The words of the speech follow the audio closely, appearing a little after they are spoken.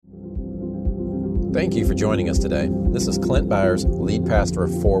Thank you for joining us today. This is Clint Byers, lead pastor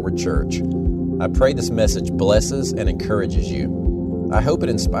of Forward Church. I pray this message blesses and encourages you. I hope it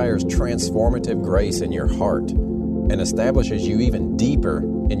inspires transformative grace in your heart and establishes you even deeper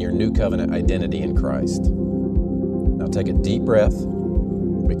in your new covenant identity in Christ. Now take a deep breath,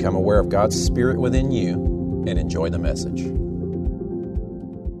 become aware of God's Spirit within you, and enjoy the message.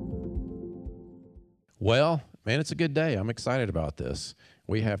 Well, man, it's a good day. I'm excited about this.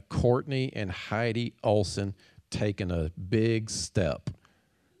 We have Courtney and Heidi Olson taking a big step.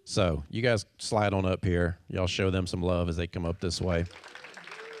 So you guys slide on up here. Y'all show them some love as they come up this way.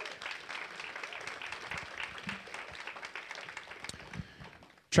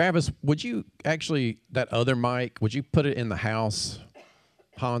 Travis, would you actually, that other mic, would you put it in the house?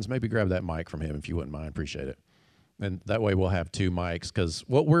 Hans, maybe grab that mic from him if you wouldn't mind. Appreciate it. And that way we'll have two mics, because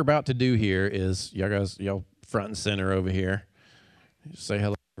what we're about to do here is, y'all front and center over here. Say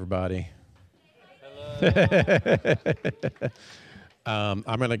hello, everybody. Hello. I'm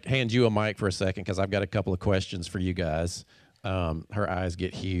going to hand you a mic for a second because I've got a couple of questions for you guys. Her eyes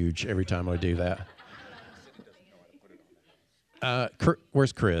get huge every time I do that.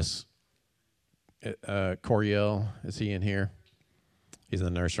 Where's Chris? Coriel, is he in here? He's in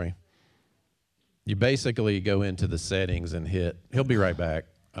the nursery. You basically go into the settings and hit. He'll be right back.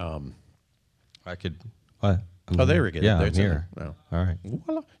 I could. What? Oh, there we go. Yeah, I'm here. All right.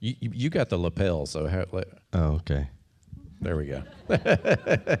 Voila. You got the lapel, so oh, okay. There we go.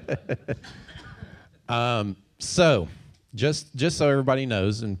 So just so everybody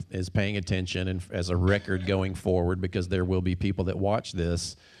knows and is paying attention, and as a record going forward, because there will be people that watch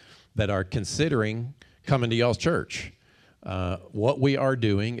this that are considering coming to y'all's church. What we are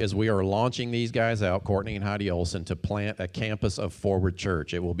doing is we are launching these guys out, Courtney and Heidi Olson, to plant a campus of Forward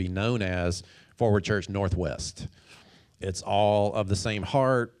Church. It will be known as Forward Church Northwest. It's all of the same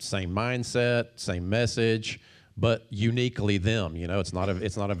heart, same mindset, same message, but uniquely them. You know, it's not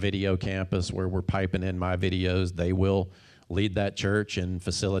a video campus where we're piping in my videos. They will lead that church and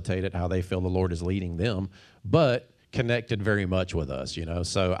facilitate it how they feel the Lord is leading them, but connected very much with us, you know.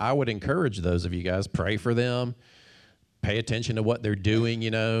 So I would encourage those of you guys, pray for them. Pay attention to what they're doing,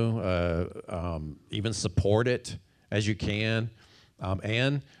 you know, even support it as you can.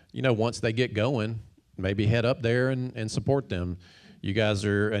 And, you know, once they get going, maybe head up there and support them. You guys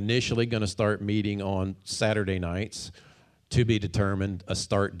are initially going to start meeting on Saturday nights, to be determined a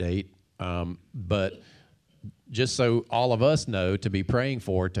start date. But just so all of us know, to be praying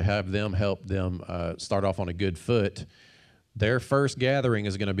for, to have them help them start off on a good foot. Their first gathering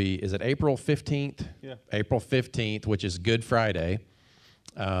is going to be, is it April 15th? Yeah. April 15th, which is Good Friday.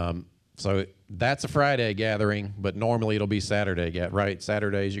 So that's a Friday gathering, but normally it'll be Saturday, right?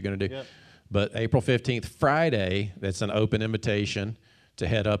 Saturdays you're going to do. Yep. But April 15th, Friday, that's an open invitation to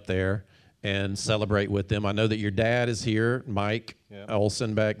head up there and celebrate with them. I know that your dad is here, Mike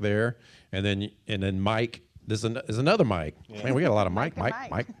Olson back there. And then Mike, there's another Mike. Yeah. Man, we got a lot of Mike.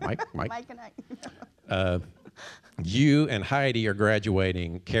 Mike and Ike. You and Heidi are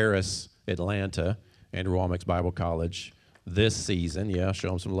graduating Charis, Atlanta, Andrew Wommack's Bible College this season. Yeah, show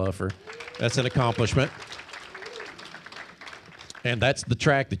them some love that's an accomplishment. And that's the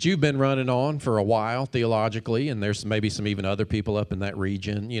track that you've been running on for a while theologically, and there's maybe some even other people up in that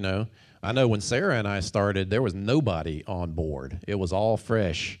region, you know. I know when Sarah and I started, there was nobody on board. It was all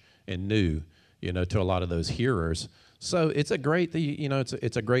fresh and new, you know, to a lot of those hearers. So it's a great, you know,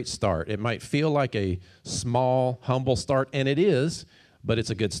 it's a great start. It might feel like a small, humble start, and it is, but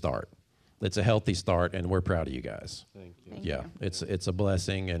it's a good start. It's a healthy start, and we're proud of you guys. Thank you. Yeah, it's a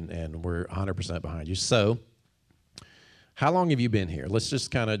blessing, and we're 100% behind you. So, how long have you been here? Let's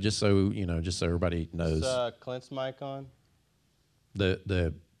just kind of, just so everybody knows. Is Clint's mic on?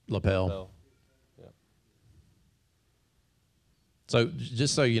 The lapel. Yep. So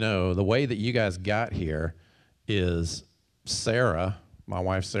just so you know, the way that you guys got here is Sarah, my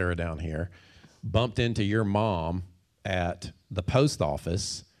wife Sarah down here, bumped into your mom at the post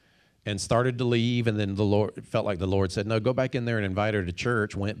office and started to leave, and then it felt like the Lord said, no, go back in there and invite her to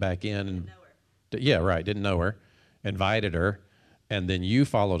church, went back in. And didn't know her, invited her, and then you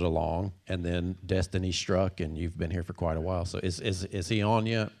followed along, and then destiny struck, and you've been here for quite a while. So is he on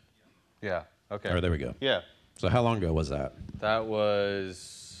yet? Yeah, okay. Oh, there we go. Yeah. So how long ago was that? That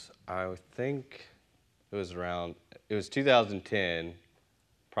was, I think it was 2010,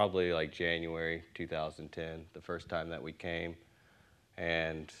 probably like January 2010, the first time that we came.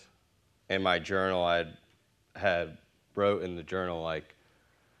 And in my journal, I had wrote in the journal, like,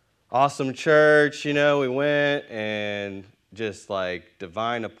 awesome church, you know, we went, and just like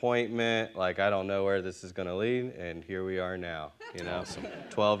divine appointment. Like, I don't know where this is going to lead, and here we are now,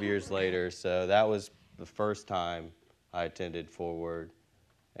 12 years later. So that was the first time I attended Forward.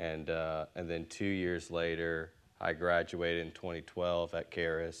 And then 2 years later, I graduated in 2012 at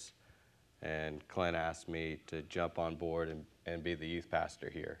Caris, and Clint asked me to jump on board and be the youth pastor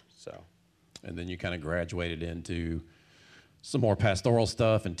here. So, and then you kind of graduated into some more pastoral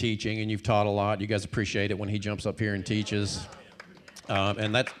stuff and teaching, and you've taught a lot. You guys appreciate it when he jumps up here and teaches.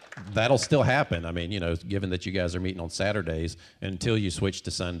 And that'll still happen. I mean, given that you guys are meeting on Saturdays, until you switch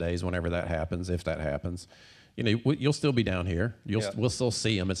to Sundays, whenever that happens, if that happens, you'll still be down here. We'll still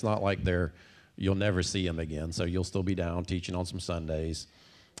see them. It's not like you'll never see them again. So you'll still be down teaching on some Sundays.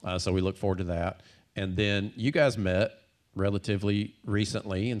 So we look forward to that. And then you guys met relatively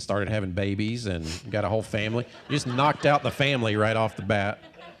recently and started having babies and got a whole family. You just knocked out the family right off the bat.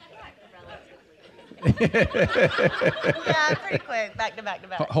 Yeah, pretty quick, back to back to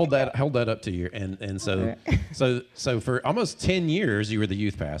back. Hold that up to you. And so for almost 10 years you were the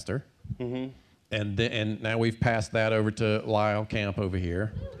youth pastor. Mm-hmm. And now we've passed that over to Lyle Camp over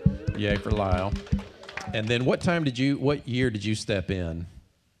here. Yay for Lyle. And then what year did you step in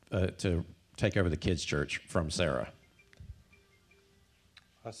to take over the kids' church from Sarah?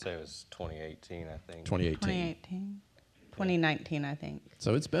 I'd say it was 2018, I think. 2018. 2019, I think.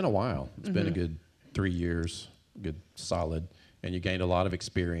 So it's been a while. It's been a good 3 years, good solid, and you gained a lot of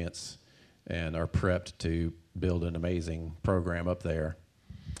experience and are prepped to build an amazing program up there.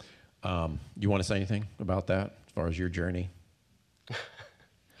 You want to say anything about that as far as your journey?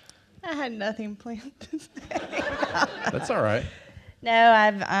 I had nothing planned to say. That's all right. No,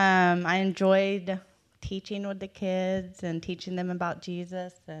 I enjoyed teaching with the kids and teaching them about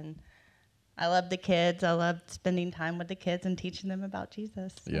Jesus, and I love the kids. I love spending time with the kids and teaching them about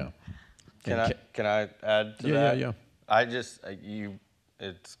Jesus. Yeah. Can I add to that? Yeah.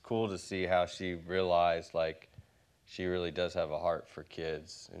 It's cool to see how she realized, like, she really does have a heart for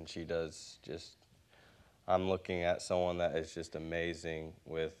kids, and she does I'm looking at someone that is just amazing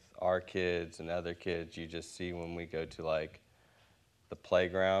with our kids and other kids. You just see when we go to, like, the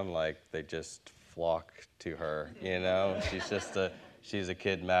playground, like, they just flock to her, she's a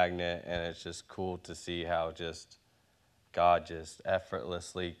kid magnet, and it's just cool to see how just God just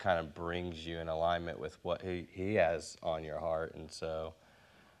effortlessly kind of brings you in alignment with what he has on your heart. And so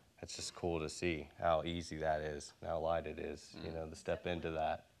it's just cool to see how easy that is, and how light it is, to step into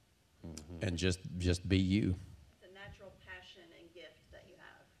that. Mm-hmm. And just be you. It's a natural passion and gift that you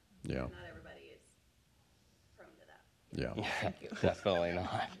have. Yeah. Not everybody is prone to that. Yeah. Thank you. Definitely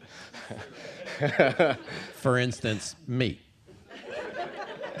not. For instance, me.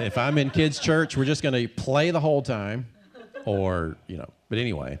 If I'm in kids' church, we're just going to play the whole time, but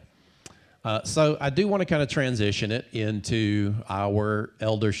anyway. So I do want to kind of transition it into our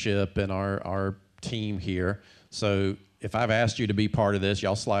eldership and our team here. So if I've asked you to be part of this,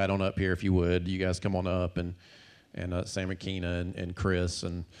 y'all slide on up here if you would. You guys come on up, and Sam McKenna and Chris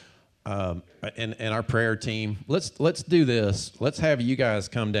and our prayer team. Let's do this. Let's have you guys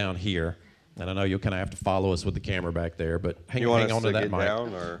come down here. And I know you'll kind of have to follow us with the camera back there, but hang on to that mic.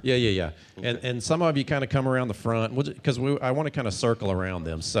 Down, or? Yeah. Okay. And some of you kind of come around the front because I want to kind of circle around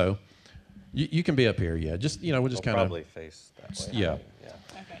them. So you can be up here. Yeah, we'll just kind of probably face that way. Yeah. Okay.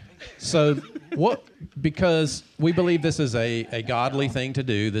 So because we believe this is a godly thing to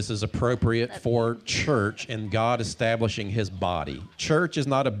do. This is appropriate for church and God establishing His body. Church is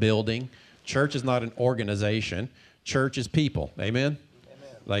not a building. Church is not an organization. Church is people. Amen.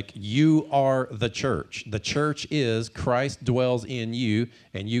 Like, you are the church. The church is Christ dwells in you,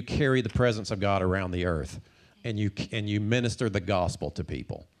 and you carry the presence of God around the earth, and you minister the gospel to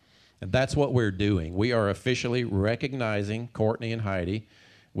people. And that's what we're doing. We are officially recognizing Courtney and Heidi.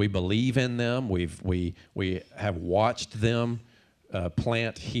 We believe in them. We have watched them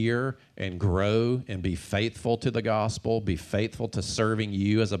plant here and grow and be faithful to the gospel, be faithful to serving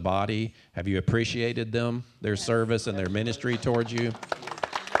you as a body. Have you appreciated them, their service and their ministry towards you?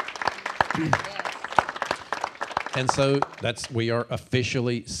 And so we are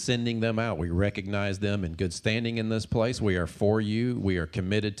officially sending them out. We recognize them in good standing in this place. We are for you. We are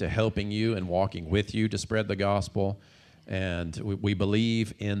committed to helping you and walking with you to spread the gospel. And we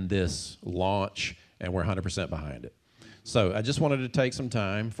believe in this launch, and we're 100% behind it. So I just wanted to take some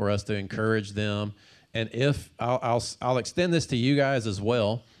time for us to encourage them. And if I'll extend this to you guys as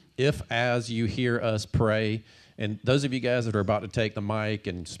well, if as you hear us pray, and those of you guys that are about to take the mic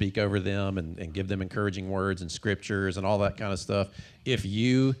and speak over them and give them encouraging words and scriptures and all that kind of stuff, if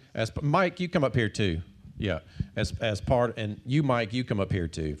you, Mike, you come up here too. Yeah, as part, and you, Mike, you come up here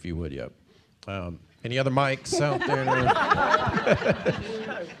too, if you would, yep. Any other mics out there?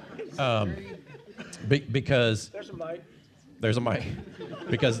 Because there's a mic.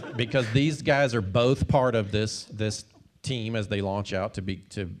 Because these guys are both part of this team as they launch out to do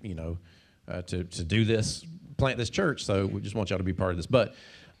this, plant this church. So we just want y'all to be part of this. But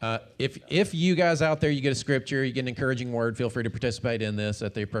if you guys out there, you get a scripture, you get an encouraging word, feel free to participate in this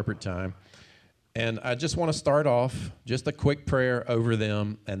at the appropriate time. And I just want to start off just a quick prayer over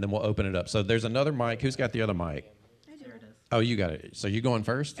them, and then we'll open it up. So there's another mic. Who's got the other mic? I do. Oh, you got it. So you going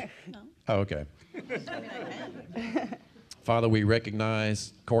first? No. Oh, okay. Father, we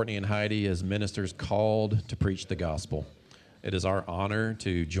recognize Courtney and Heidi as ministers called to preach the gospel. It is our honor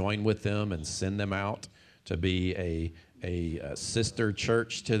to join with them and send them out to be a sister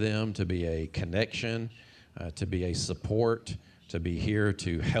church to them, to be a connection, to be a support, to be here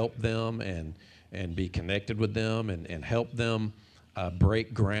to help them and be connected with them and help them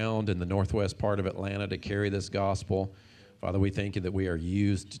break ground in the northwest part of Atlanta to carry this gospel. Father, we thank you that we are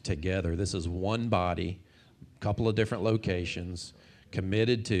used together. This is one body, a couple of different locations,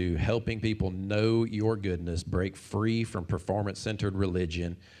 committed to helping people know your goodness, break free from performance-centered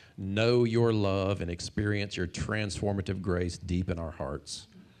religion, know your love, and experience your transformative grace deep in our hearts.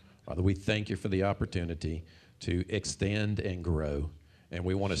 Father, we thank you for the opportunity to extend and grow, and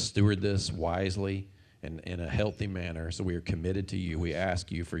we want to steward this wisely and in a healthy manner, so we are committed to you. We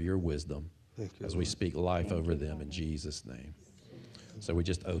ask you for your wisdom as we speak life over them in Jesus' name. So we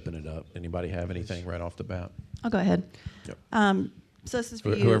just open it up. Anybody have anything right off the bat? I'll go ahead. Yep. So this is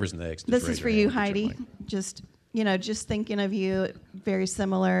for you. Whoever's next. This is for you, Heidi. Just thinking of you, very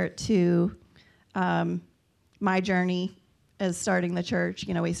similar to my journey as starting the church.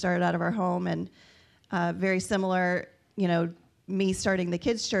 We started out of our home, and very similar. Me starting the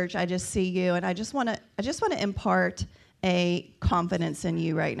kids' church. I just see you, and I just want to impart a confidence in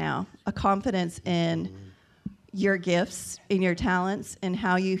you right now, a confidence in your gifts, in your talents, in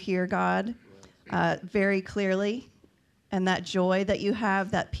how you hear God very clearly, and that joy that you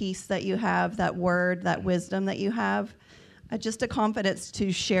have, that peace that you have, that word, that wisdom that you have, just a confidence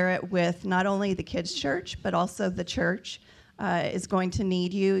to share it with not only the kids' church, but also the church is going to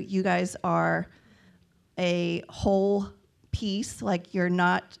need you. You guys are a whole piece, like you're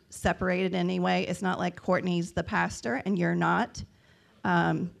not separated in any way. It's not like Courtney's the pastor and you're not.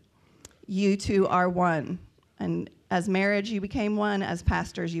 You two are one. And as marriage, you became one. As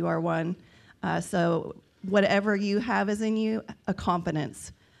pastors, you are one. So whatever you have is in you, a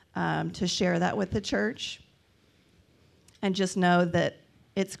confidence to share that with the church. And just know that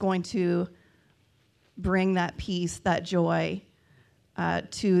it's going to bring that peace, that joy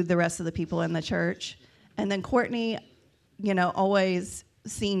to the rest of the people in the church. And then Courtney, always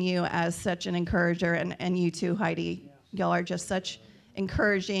seen you as such an encourager, and you too, Heidi. Y'all are just such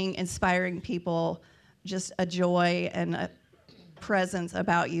encouraging, inspiring people, just a joy and a presence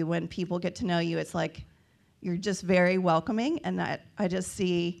about you. When people get to know you, it's like you're just very welcoming, and I just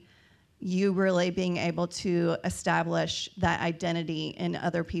see you really being able to establish that identity in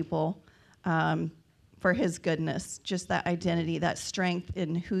other people for his goodness, just that identity, that strength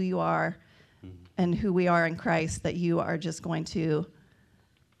in who you are and who we are in Christ, that you are just going to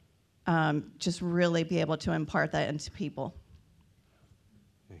just really be able to impart that into people.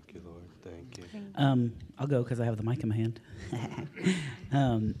 Thank you, Lord. Thank you. I'll go because I have the mic in my hand.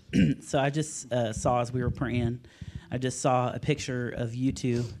 So I just saw, as we were praying, I just saw a picture of you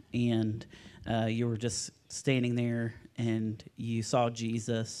two, and you were just standing there, and you saw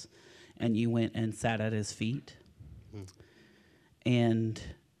Jesus, and you went and sat at his feet. And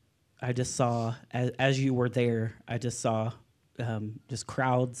I just saw, as you were there, I just saw just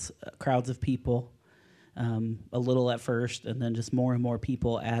crowds of people, a little at first, and then just more and more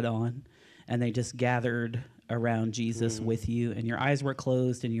people add on, and they just gathered around Jesus with you, and your eyes were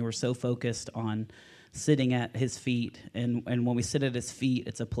closed, and you were so focused on sitting at his feet. And when we sit at his feet,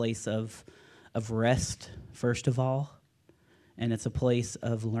 it's a place of rest, first of all, and it's a place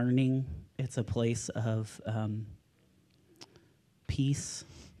of learning. It's a place of peace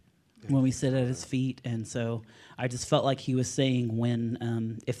when we sit at his feet. And so I just felt like he was saying,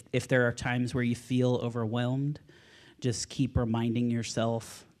 when if there are times where you feel overwhelmed, just keep reminding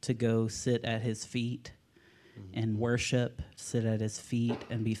yourself to go sit at his feet and worship, sit at his feet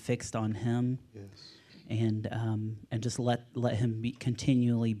and be fixed on him. Yes. And just let him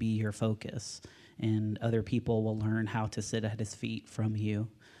continually be your focus, and other people will learn how to sit at his feet from you.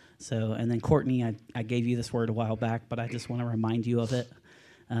 So, and then Courtney, I gave you this word a while back, but I just want to remind you of it.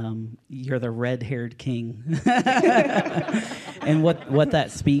 You're the red-haired king. And what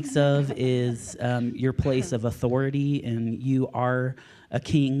that speaks of is your place of authority, and you are a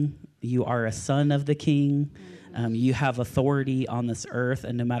king You are a son of the King. You have authority on this earth,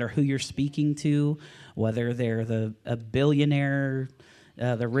 and no matter who you're speaking to, whether they're a billionaire,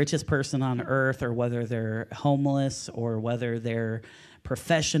 the richest person on earth, or whether they're homeless, or whether they're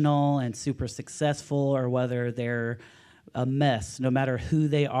professional and super successful, or whether they're a mess, no matter who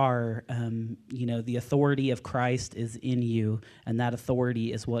they are, the authority of Christ is in you, and that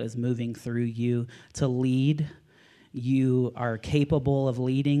authority is what is moving through you to lead. You are capable of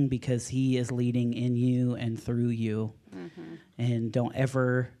leading because he is leading in you and through you. Mm-hmm. And don't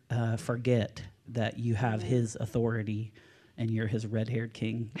ever forget that you have his authority and you're his red-haired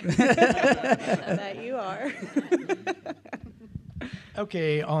king. That you are.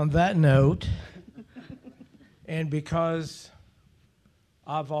 Okay, on that note, and because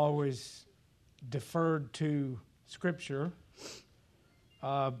I've always deferred to Scripture,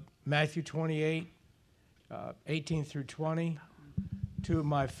 Matthew 28, 18 through 20, two of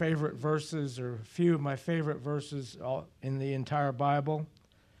my favorite verses, or a few of my favorite verses in the entire Bible.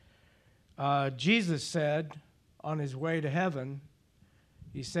 Jesus said on his way to heaven,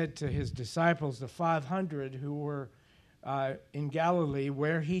 he said to his disciples, the 500 who were in Galilee,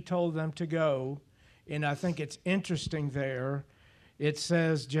 where he told them to go. And I think it's interesting there, it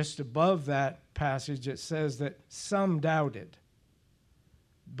says just above that passage, it says that some doubted.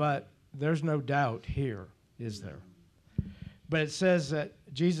 But there's no doubt here, is there? But it says that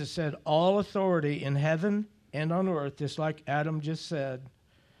Jesus said, all authority in heaven and on earth, just like Adam just said,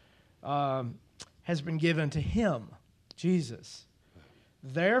 has been given to him, Jesus.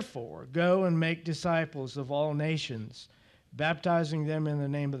 Therefore, go and make disciples of all nations, baptizing them in the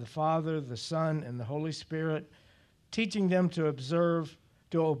name of the Father, the Son, and the Holy Spirit, teaching them to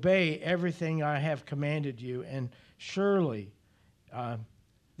obey everything I have commanded you. And surely,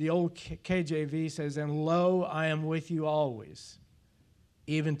 the old KJV says, and lo, I am with you always,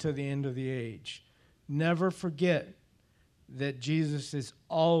 even to the end of the age. Never forget that Jesus is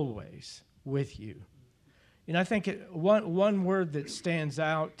always with you. And I think one word that stands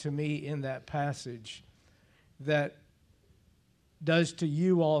out to me in that passage that does to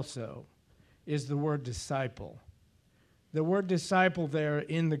you also is the word disciple. The word disciple there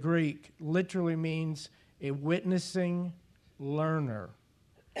in the Greek literally means a witnessing learner.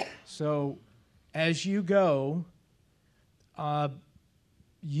 So as you go,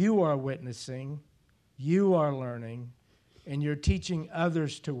 you are witnessing, you are learning, and you're teaching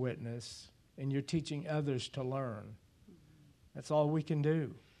others to witness, and you're teaching others to learn. That's all we can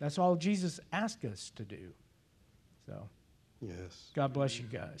do. That's all Jesus asked us to do. So, Yes. God bless you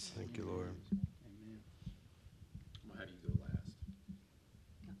guys. Thank you, Lord. I'm going to have you go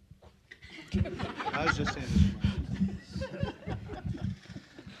last. I was just saying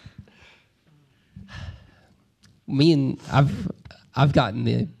I've gotten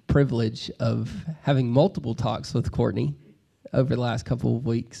the privilege of having multiple talks with Courtney over the last couple of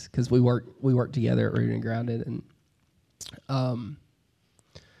weeks because we work together at Rooted and Grounded, and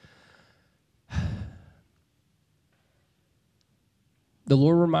the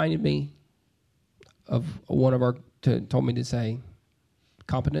Lord reminded me of one of told me to say,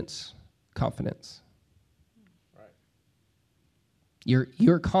 competence, confidence. Right.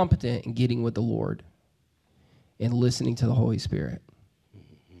 You're competent in getting with the Lord and listening to the Holy Spirit.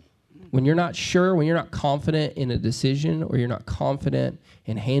 When you're not sure, when you're not confident in a decision, or you're not confident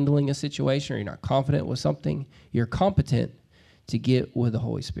in handling a situation, or you're not confident with something, you're competent to get with the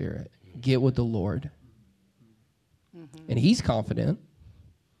Holy Spirit, get with the Lord. Mm-hmm. And he's confident.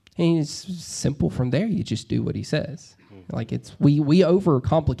 And it's simple from there. You just do what he says. Mm-hmm. Like we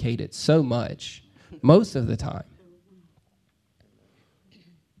overcomplicate it so much most of the time.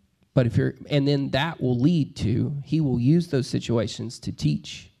 But and then that will lead to, he will use those situations to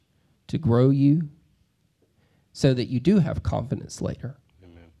teach, to grow you, so that you do have confidence later.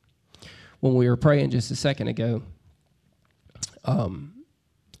 Amen. When we were praying just a second ago, and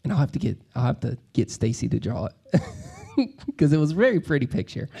I'll have to get Stacy to draw it because it was a very pretty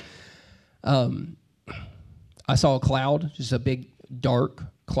picture. I saw a cloud, just a big dark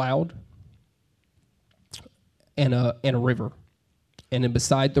cloud, and a river. And then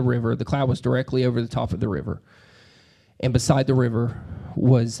beside the river, the cloud was directly over the top of the river. And beside the river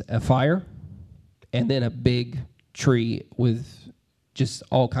was a fire, and then a big tree with just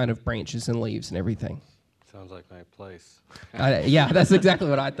all kind of branches and leaves and everything. Sounds like my place. Yeah, that's exactly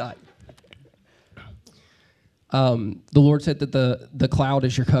what I thought. The Lord said that the cloud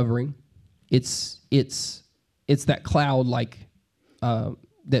is your covering. It's that cloud like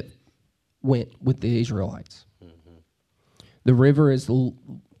that went with the Israelites. Mm-hmm. The river is the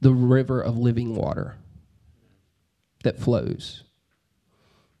river of living water that flows.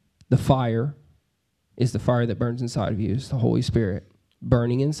 The fire is the fire that burns inside of you. It's the Holy Spirit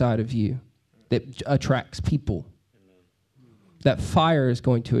burning inside of you that attracts people. That fire is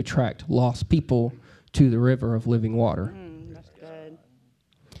going to attract lost people to the river of living water. That's good.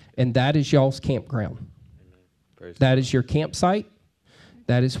 And that is y'all's campground. That is your campsite.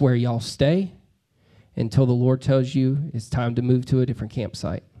 That is where y'all stay until the Lord tells you it's time to move to a different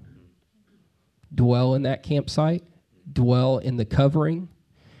campsite. Dwell in that campsite. Dwell in the covering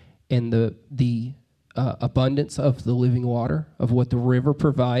and the abundance of the living water, of what the river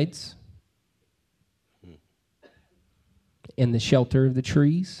provides, and the shelter of the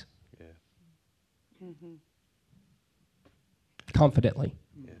trees. Yeah. Mm-hmm. Confidently.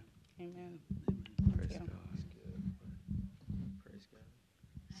 Yeah. Amen. Praise you. God. Praise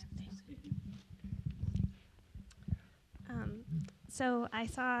God. So I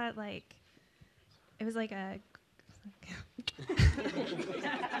saw it was like a.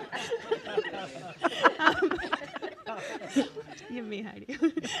 Give me Heidi.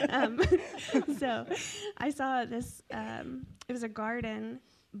 So I saw this. It was a garden,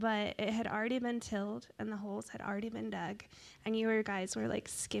 but it had already been tilled and the holes had already been dug, and you guys were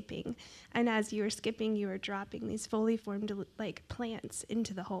skipping, and as you were skipping, you were dropping these fully formed plants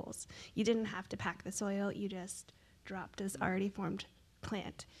into the holes. You didn't have to pack the soil; you just dropped this already formed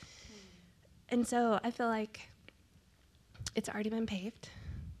plant. And so I feel like it's already been paved.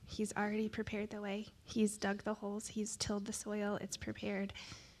 He's already prepared the way. He's dug the holes. He's tilled the soil. It's prepared.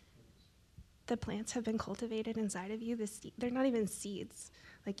 The plants have been cultivated inside of you. They're not even seeds.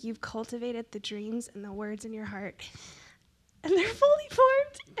 You've cultivated the dreams and the words in your heart, and they're fully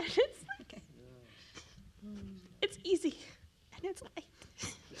formed. And it's easy, and it's light.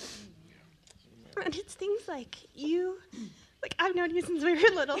 And it's things I've known you since we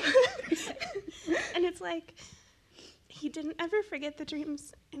were little. And it's he didn't ever forget the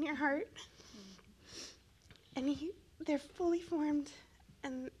dreams in your heart. And they're fully formed,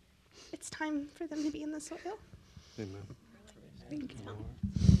 and it's time for them to be in the soil. Amen. Thank you.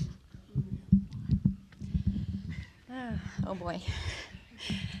 Oh boy.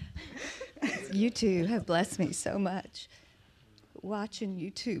 You two have blessed me so much. Watching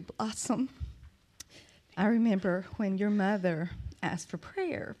you two blossom. I remember when your mother asked for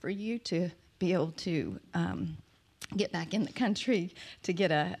prayer for you to be able to get back in the country to get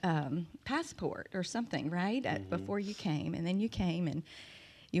a passport or something, right? Before you came, and then you came, and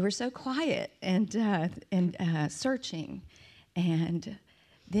you were so quiet and searching, and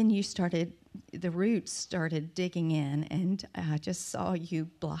then the roots started digging in, and I just saw you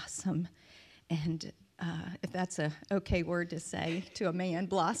blossom, and if that's a okay word to say to a man,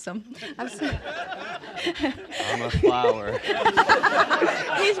 blossom. I'm a flower.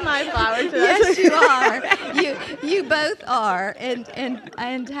 He's my flower too. Yes, you are. You both are,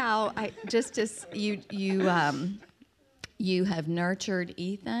 and how I just as you have nurtured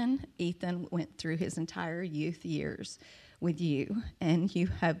Ethan. Ethan went through his entire youth years with you, and you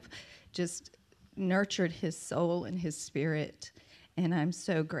have just nurtured his soul and his spirit. And I'm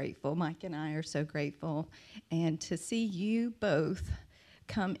so grateful. Mike and I are so grateful. And to see you both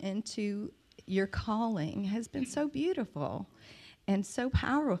come into your calling has been so beautiful and so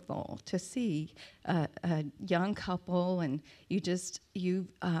powerful to see a young couple, and you've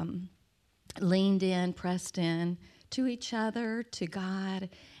leaned in, pressed in to each other, to God,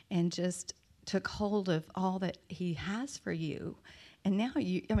 and just took hold of all that He has for you. And now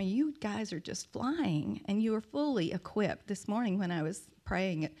you guys are just flying, and you are fully equipped. This morning when I was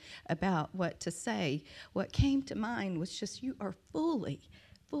praying about what to say, what came to mind was just you are fully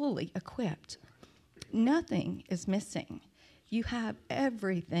equipped. Nothing is missing. You have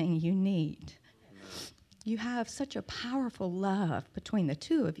everything you need. You have such a powerful love between the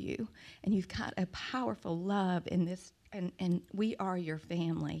two of you, and you've got a powerful love in this, and we are your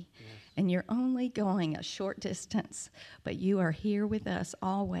family. Yes. And you're only going a short distance, but you are here with us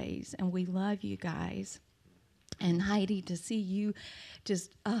always, and we love you guys. And Heidi, to see you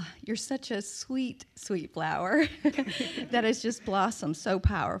you're such a sweet, sweet flower that has just blossomed so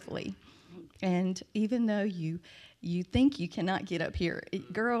powerfully. And even though you think you cannot get up here,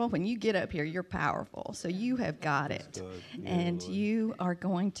 girl, when you get up here, you're powerful. So you have got it. And you are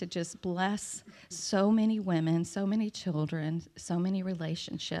going to just bless so many women, so many children, so many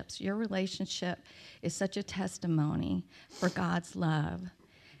relationships. Your relationship is such a testimony for God's love.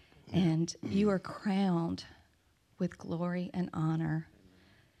 And you are crowned with glory and honor.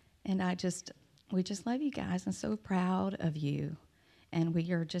 And we just love you guys. I'm so proud of you. And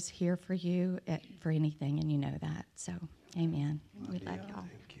we are just here for you for anything, and you know that. So, amen. We love y'all.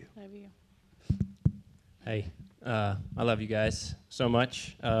 Thank you. Love you. Hey, I love you guys so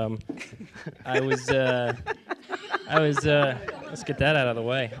much. I was, let's get that out of the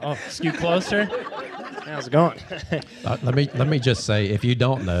way. Oh, scoot closer. How's it going? Let me just say, if you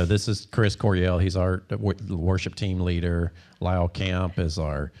don't know, this is Chris Coriel. He's our worship team leader. Lyle Camp is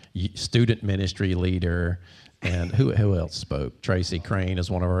our student ministry leader. And who else spoke? Tracy Crane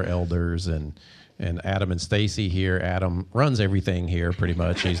is one of our elders, and Adam and Stacy here. Adam runs everything here pretty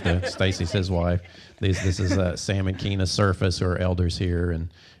much. Stacy's his wife. This is Sam and Keena Surface, who are elders here,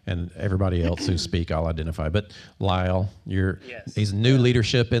 and everybody else who speak I'll identify. But Lyle, he's new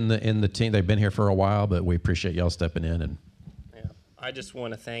leadership in the team. They've been here for a while, but we appreciate y'all stepping in. And I just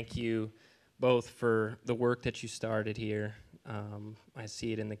want to thank you both for the work that you started here. I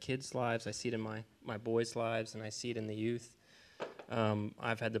see it in the kids' lives, I see it in my boys' lives, and I see it in the youth.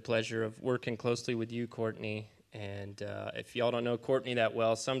 I've had the pleasure of working closely with you, Courtney, and if y'all don't know Courtney that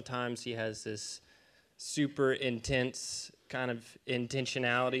well, sometimes he has this super intense kind of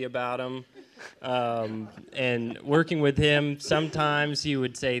intentionality about him, and working with him, sometimes he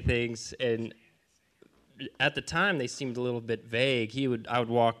would say things, and at the time they seemed a little bit vague. I would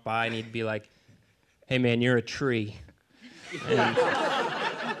walk by and he'd be like, "Hey man, you're a tree."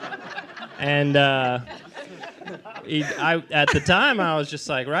 And at the time I was just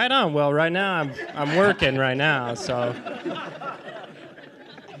like, right on. Well, right now I'm working right now, so.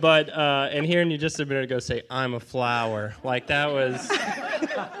 But and hearing you just a minute ago say, "I'm a flower," like that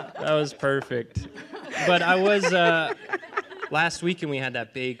was perfect. But I was last weekend we had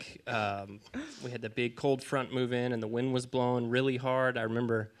that big cold front move in, and the wind was blowing really hard. I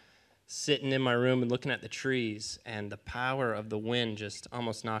remember sitting in my room and looking at the trees and the power of the wind just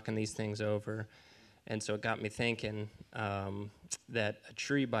almost knocking these things over. And so it got me thinking that a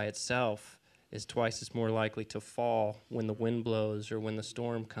tree by itself is twice as more likely to fall when the wind blows or when the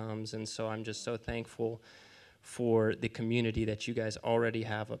storm comes. And so I'm just so thankful for the community that you guys already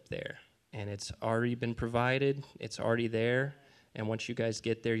have up there. And it's already been provided, it's already there. And once you guys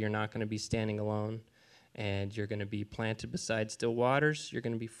get there, you're not going to be standing alone. And you're going to be planted beside still waters. You're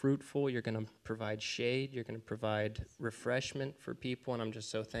going to be fruitful. You're going to provide shade. You're going to provide refreshment for people. And I'm just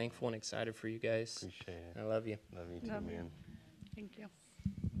so thankful and excited for you guys. Appreciate it. I love you. Love you too, man. Thank you.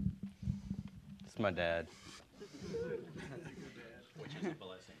 It's my dad. Which is a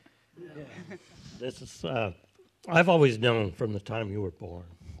blessing. Yeah. This is. I've always known from the time you were born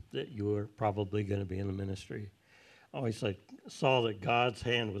that you were probably going to be in the ministry. I always saw that God's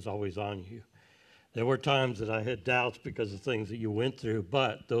hand was always on you. There were times that I had doubts because of things that you went through,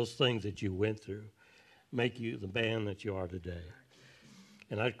 but those things that you went through make you the man that you are today.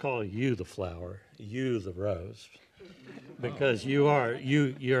 And I'd call you the flower, you the rose, because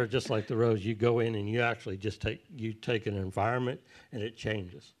you're just like the rose. You go in and you actually just take an environment and it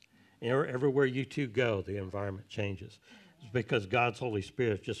changes. Everywhere you two go, the environment changes. It's because God's Holy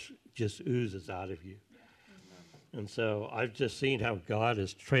Spirit just oozes out of you. And so I've just seen how God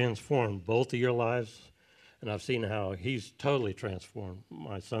has transformed both of your lives, and I've seen how he's totally transformed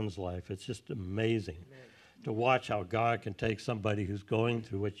my son's life. It's just amazing to watch how God can take somebody who's going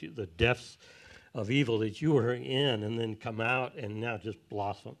through the depths of evil that you were in and then come out and now just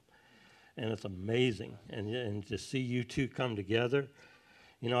blossom. And it's amazing. And to see you two come together,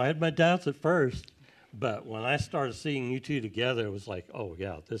 I had my doubts at first, but when I started seeing you two together, it was like, oh,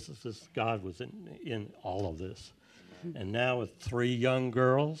 yeah, this God was in all of this. And now with 3 young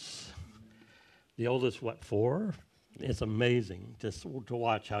girls, the oldest, 4? It's amazing just to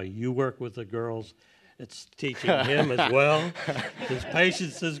watch how you work with the girls. It's teaching him as well. His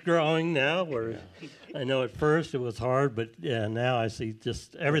patience is growing now, where I know at first it was hard, but now I see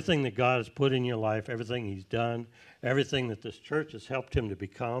just everything that God has put in your life, everything he's done, everything that this church has helped him to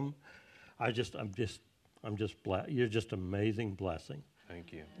become. I'm just blessed. You're just an amazing blessing.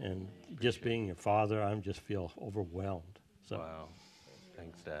 Thank you. And just being your father, I just feel overwhelmed. So. Wow.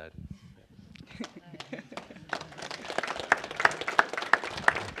 Thanks, Dad.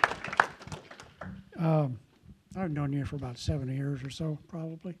 I've known you for about 7 years or so,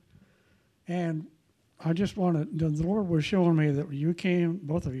 probably. And I just wanted, the Lord was showing me that you came,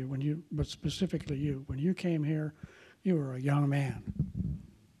 both of you, but specifically you, when you came here, you were a young man.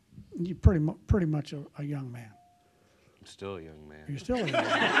 You pretty much a young man. I'm still a young man. You're still a young man.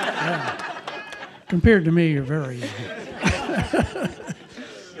 Yeah. Compared to me, you're very young.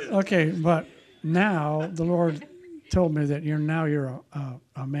 Okay, but now the Lord told me that you're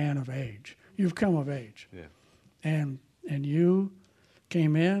a man of age. You've come of age. Yeah. And you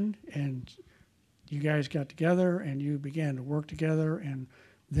came in and you guys got together and you began to work together, and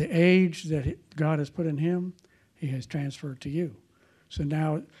the age that God has put in him, he has transferred to you. So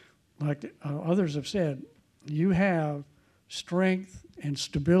now, like others have said, you have strength and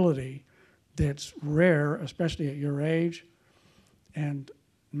stability that's rare, especially at your age, and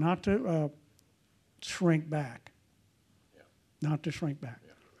not to shrink back. Not to shrink back,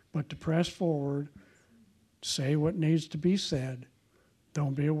 but to press forward, say what needs to be said.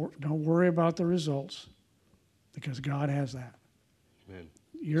 Don't worry about the results, because God has that. Amen.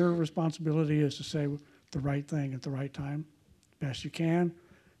 Your responsibility is to say the right thing at the right time, best you can,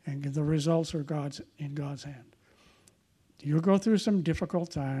 and the results are in God's hand. You'll go through some difficult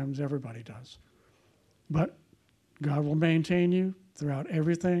times, everybody does, but God will maintain you throughout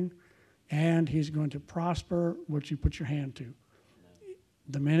everything, and He's going to prosper what you put your hand to.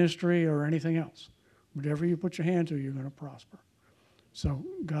 The ministry or anything else. Whatever you put your hand to, you're going to prosper. So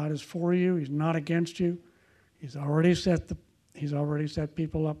God is for you. He's not against you. He's already set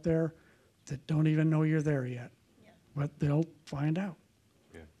people up there that don't even know you're there yet. Yeah. But they'll find out.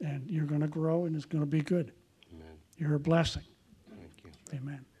 Yeah. And you're going to grow, and it's going to be good. Amen. You're a blessing. Thank you.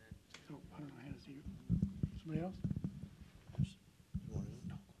 Amen. So I don't know, hand it to you. Somebody else?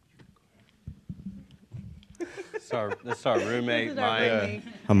 This is our roommate, Mike.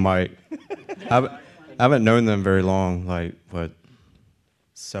 I'm Mike. I haven't known them very long, like,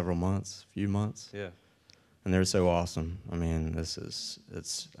 several months, few months. Yeah. And they're so awesome. I mean,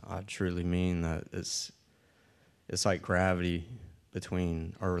 I truly mean that it's like gravity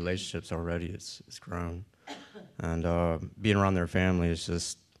between our relationships already. It's grown. And being around their family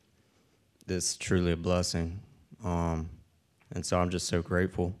is it's truly a blessing. And so I'm just so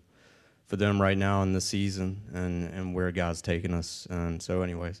grateful for them right now in the season and where God's taken us. And so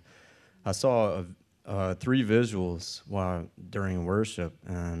anyways, I saw 3 visuals during worship,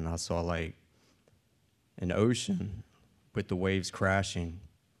 and I saw like an ocean with the waves crashing,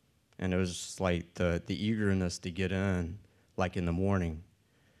 and it was just like the eagerness to get in, like in the morning.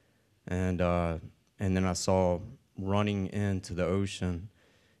 And then I saw running into the ocean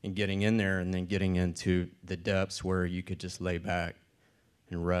and getting in there, and then getting into the depths where you could just lay back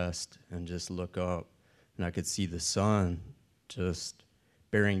and rest and just look up, and I could see the sun just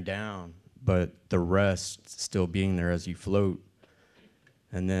bearing down, but the rest still being there as you float.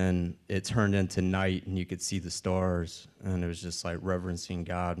 And then it turned into night, and you could see the stars, and it was just like reverencing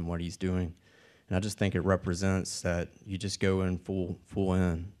God and what He's doing. And I just think it represents that you just go in full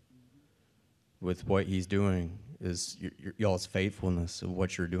in with what He's doing, is y'all's faithfulness of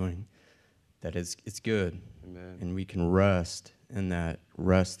what you're doing, that it's good. Amen. And we can rest in that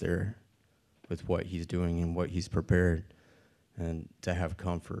rest there with what He's doing and what He's prepared, and to have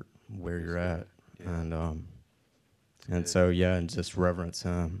comfort where you're at. Yeah. And so, and just reverence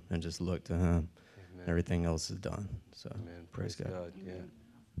Him and just look to Him. Amen. Everything else is done. So, Amen. praise God. Yeah.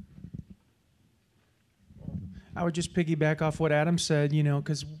 I would just piggyback off what Adam said,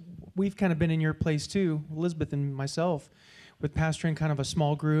 because we've kind of been in your place too, Elizabeth and myself, with pastoring kind of a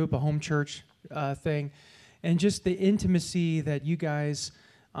small group, a home church thing, and just the intimacy that you guys,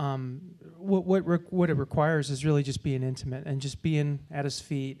 what it requires is really just being intimate and just being at His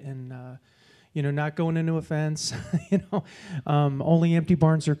feet, and not going into offense. Only empty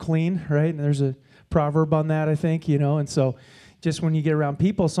barns are clean, right? And there's a proverb on that, I think. And so just when you get around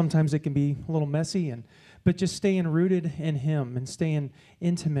people, sometimes it can be a little messy, but just staying rooted in Him and staying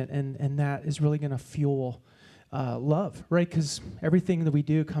intimate, and that is really going to fuel love, right? Because everything that we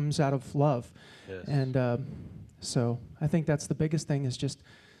do comes out of love. Yes. And so I think that's the biggest thing, is just,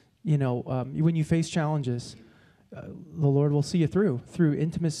 when you face challenges, the Lord will see you through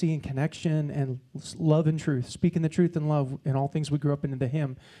intimacy and connection and love and truth, speaking the truth in love in all things. We grew up into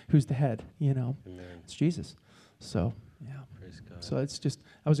Him who's the head, Amen. It's Jesus. So, yeah. Praise God. So that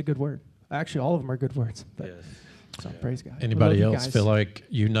was a good word. Actually, all of them are good words. But, yes. So praise God. Anybody else feel like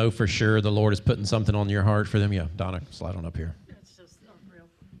for sure the Lord is putting something on your heart for them? Yeah, Donna, slide on up here. It's just unreal.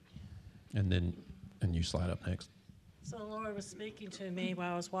 And you slide up next. So the Lord was speaking to me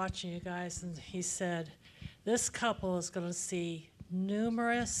while I was watching you guys, and He said, this couple is going to see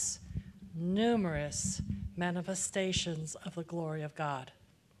numerous manifestations of the glory of God.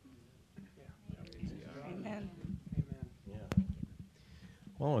 Amen. Yeah.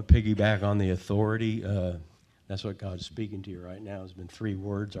 Well, I want to piggyback on the authority. That's what God's speaking to you right now. It's been 3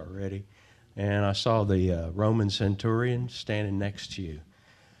 words already. And I saw the Roman centurion standing next to you.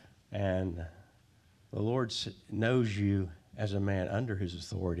 And the Lord knows you as a man under His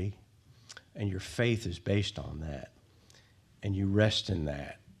authority, and your faith is based on that. And you rest in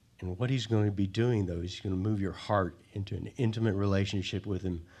that. And what He's going to be doing, though, is He's going to move your heart into an intimate relationship with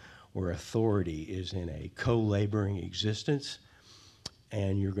Him, where authority is in a co-laboring existence,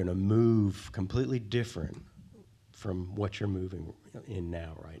 and you're going to move completely different from what you're moving in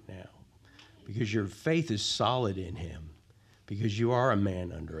right now. because your faith is solid in him, because you are a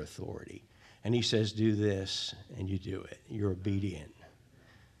man under authority. And he says, do this, and you do it. You're obedient.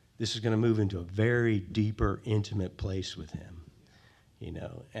 This is going to move into a very deeper, intimate place with him, you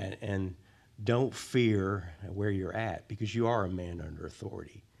know, and don't fear where you're at, because you are a man under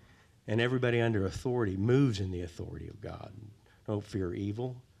authority. And everybody under authority moves in the authority of God. Don't fear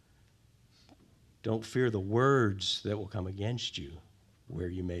evil. Don't fear the words that will come against you where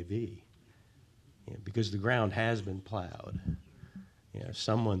you may be. You know, because the ground has been plowed. You know,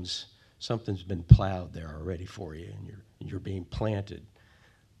 something's been plowed there already for you, and you're being planted.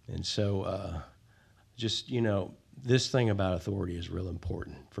 And so just, you know, this thing about authority is real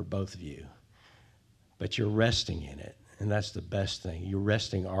important for both of you. But you're resting in it, and that's the best thing. You're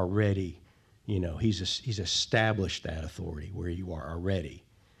resting already. You know, he's established that authority where you are already.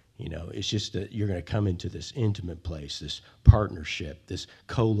 You know, it's just that you're going to come into this intimate place, this partnership, this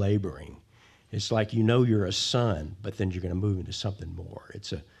co-laboring. It's like, you know, you're a son, but then you're going to move into something more.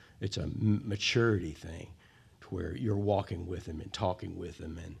 It's a maturity thing to where you're walking with him and talking with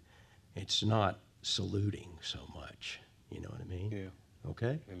him, and it's not saluting so much. You know what I mean? Yeah.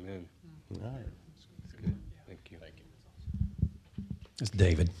 Okay? Amen. All right. That's good. Thank you. Thank you. It's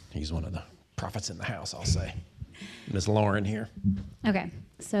David. He's one of the prophets in the house, I'll say. Miss Lauren here. Okay,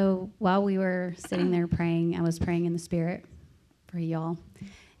 so while we were sitting there praying, I was praying in the Spirit for y'all,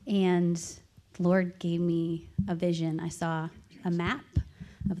 and the Lord gave me a vision. I saw a map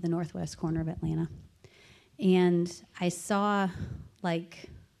of the northwest corner of Atlanta, and I saw like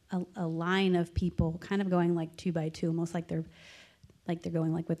a line of people kind of going like 2 by 2, almost like they're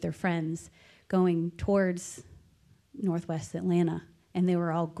going like with their friends, going towards northwest Atlanta, and they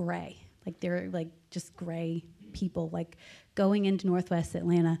were all gray. Like they were like just gray people, like going into northwest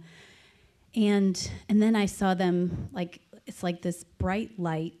Atlanta. And then I saw them, like, it's like this bright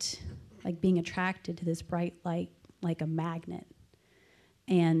light, like being attracted to this bright light like a magnet.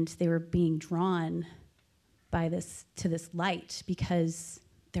 And they were being drawn by this to this light because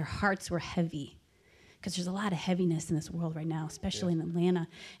their hearts were heavy. Because there's a lot of heaviness in this world right now, especially in Atlanta.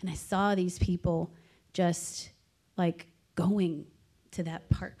 And I saw these people just like going to that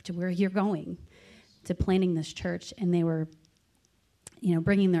part, to where you're going, to planting this church. And they were, you know,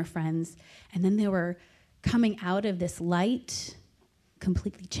 bringing their friends. And then they were coming out of this light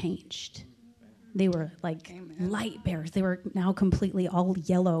completely changed. They were like light bearers. They were now completely all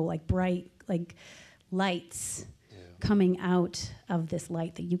yellow, like bright, like lights coming out of this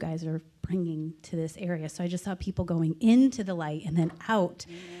light that you guys are bringing to this area. So I just saw people going into the light and then out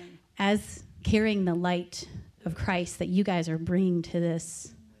as carrying the light of Christ that you guys are bringing to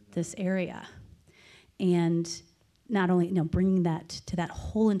this area. And not only, you know, bringing that to that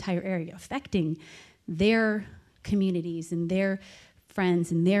whole entire area, affecting their communities and their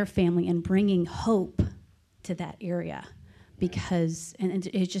friends and their family, and bringing hope to that area. Because, and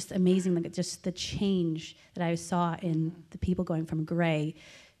it's just amazing, like just the change that I saw in the people going from gray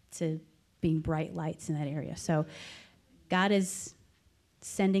to being bright lights in that area. So God is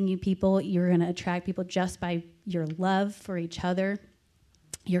sending you people. You're going to attract people just by your love for each other,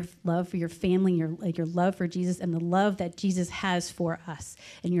 your love for your family, your love for Jesus, and the love that Jesus has for us.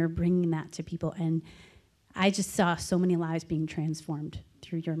 And you're bringing that to people. And I just saw so many lives being transformed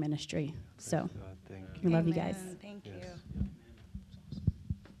through your ministry. So we love you guys. Thank you.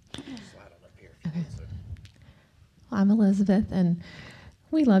 Okay. Well, I'm Elizabeth, and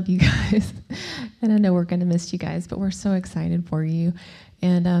we love you guys. And I know we're going to miss you guys, but we're so excited for you.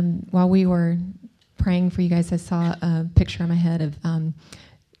 And while we were praying for you guys, I saw a picture in my head of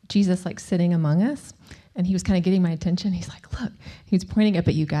Jesus like sitting among us, and he was kind of getting my attention. He's like, look, he was pointing up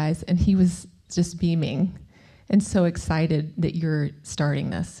at you guys, and he was just beaming and so excited that you're starting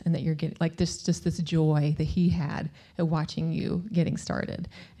this and that you're getting like this, just this joy that he had at watching you getting started.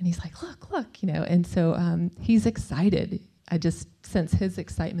 And he's like, look, you know, and so he's excited. I just sense his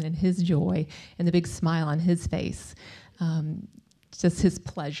excitement and his joy and the big smile on his face. Just his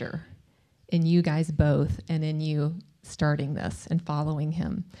pleasure in you guys both and in you starting this and following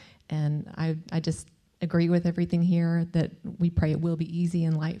him. And I just agree with everything here, that we pray it will be easy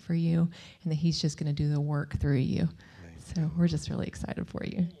and light for you, and that he's just going to do the work through you. So we're just really excited for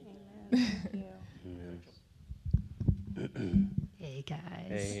you. Hey guys.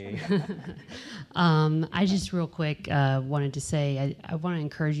 Hey. I just real quick wanted to say I want to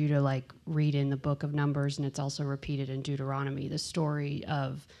encourage you to like read in the book of Numbers, and it's also repeated in Deuteronomy, the story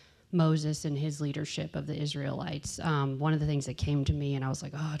of Moses and his leadership of the Israelites. One of the things that came to me, and I was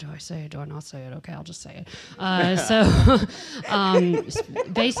like, oh, do I say it? Do I not say it? Okay, I'll just say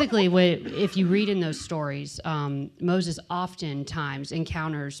it. Basically, if you read in those stories, Moses oftentimes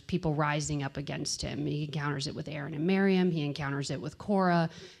encounters people rising up against him. He encounters it with Aaron and Miriam. He encounters it with Korah.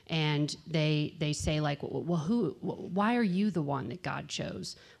 And they say, like, well, why are you the one that God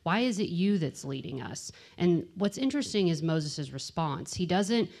chose? Why is it you that's leading us? And what's interesting is Moses' response. He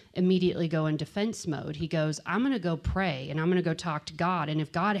doesn't immediately go in defense mode. He goes, I'm going to go pray, and I'm going to go talk to God. And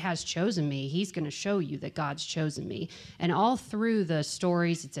if God has chosen me, he's going to show you that God's chosen me. And all through the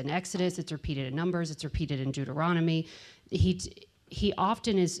stories, it's in Exodus, it's repeated in Numbers, it's repeated in Deuteronomy. He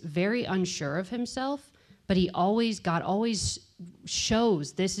often is very unsure of himself, but God always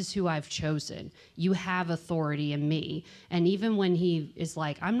shows, this is who I've chosen. You have authority in me. And even when he is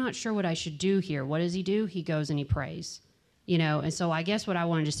like, I'm not sure what I should do here, what does he do? He goes and he prays. And so I guess what I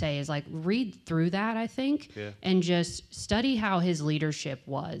wanted to say is, like, read through that, I think, and just study how his leadership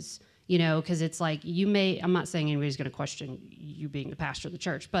was, because it's like, I'm not saying anybody's going to question you being the pastor of the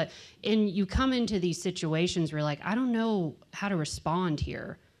church, but you come into these situations where you're like, I don't know how to respond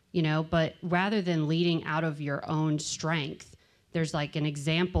here, but rather than leading out of your own strength, there's like an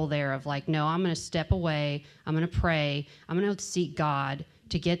example there of like, no, I'm going to step away. I'm going to pray. I'm going to seek God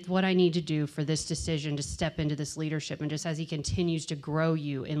to get what I need to do for this decision to step into this leadership. And just as he continues to grow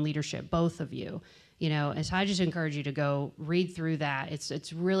you in leadership, both of you, and so I just encourage you to go read through that.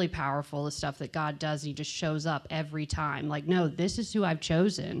 It's really powerful, the stuff that God does. He just shows up every time. Like, no, this is who I've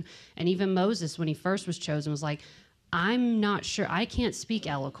chosen. And even Moses, when he first was chosen, was like, I'm not sure. I can't speak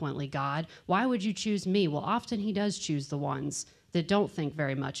eloquently, God. Why would you choose me? Well, often he does choose the ones that don't think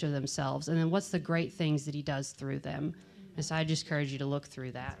very much of themselves. And then what's the great things that he does through them? And so I just encourage you to look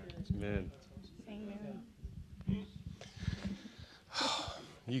through that. Amen. Amen.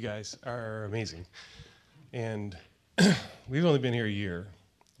 You guys are amazing. And we've only been here a year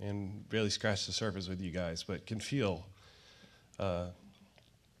and barely scratched the surface with you guys, but can feel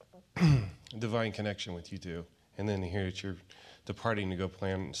divine connection with you two. And then here that you're departing to go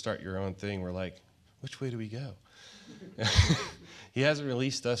plan and start your own thing, we're like, which way do we go? He hasn't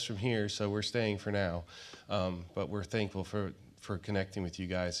released us from here, so we're staying for now. But we're thankful for connecting with you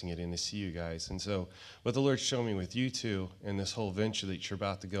guys and getting to see you guys. And so what the Lord's shown me with you two and this whole venture that you're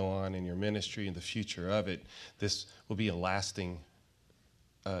about to go on in your ministry and the future of it, this will be a lasting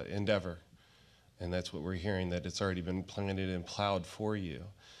endeavor. And that's what we're hearing, that it's already been planted and plowed for you.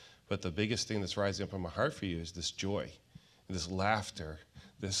 But the biggest thing that's rising up in my heart for you is this joy, this laughter,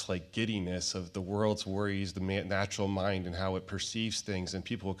 this like giddiness of the world's worries, the natural mind and how it perceives things. And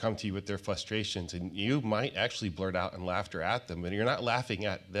people will come to you with their frustrations, and you might actually blurt out in laughter at them, but you're not laughing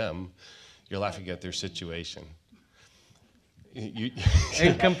at them, you're laughing at their situation.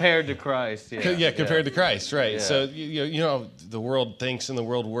 And compared to Christ. Compared to Christ, right. Yeah. So, the world thinks and the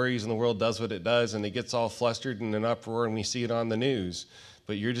world worries and the world does what it does, and it gets all flustered and an uproar, and we see it on the news.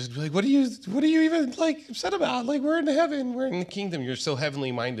 But you're just like, what are you even like upset about? Like, we're in heaven, we're in the kingdom. You're so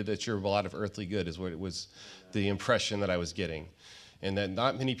heavenly minded that you're a lot of earthly good is what it was, the impression that I was getting. And that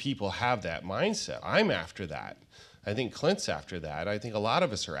not many people have that mindset. I'm after that. I think Clint's after that. I think a lot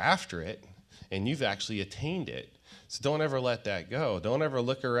of us are after it, and you've actually attained it. So don't ever let that go. Don't ever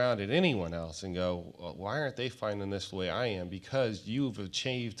look around at anyone else and go, well, why aren't they finding this the way I am? Because you've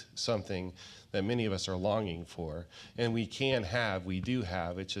achieved something that many of us are longing for. And we do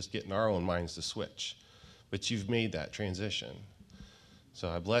have, it's just getting our own minds to switch. But you've made that transition. So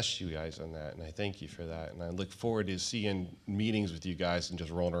I bless you guys on that, and I thank you for that. And I look forward to seeing meetings with you guys and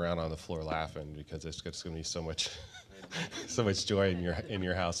just rolling around on the floor laughing, because it's going to be so much so much joy in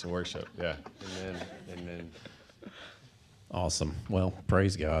your house of worship. Yeah. Amen. Amen. Awesome. Well,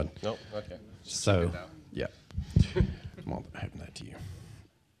 praise God. Nope. Okay. So, yeah. Come on, I have that to you.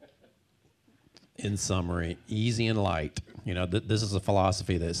 In summary, easy and light. This is a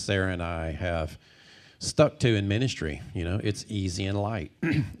philosophy that Sarah and I have stuck to in ministry. It's easy and light.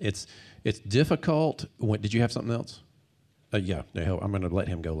 It's difficult. Did you have something else? Yeah. I'm going to let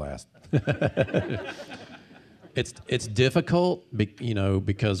him go last. It's difficult,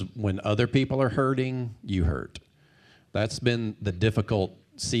 because when other people are hurting, you hurt. That's been the difficult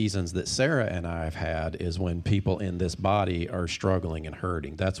seasons that Sarah and I have had, is when people in this body are struggling and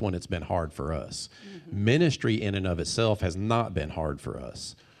hurting. That's when it's been hard for us. Mm-hmm. Ministry in and of itself has not been hard for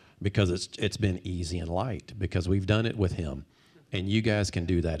us, because it's been easy and light, because we've done it with him, and you guys can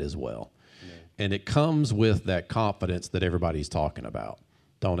do that as well. Yeah. And it comes with that confidence that everybody's talking about.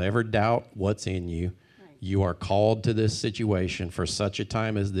 Don't ever doubt what's in you. Right. You are called to this situation for such a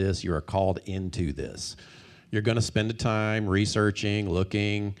time as this. You are called into this. You're going to spend the time researching,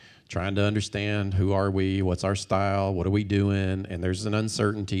 looking, trying to understand who are we, what's our style, what are we doing, and there's an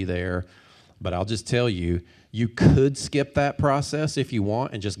uncertainty there. But I'll just tell you, you could skip that process if you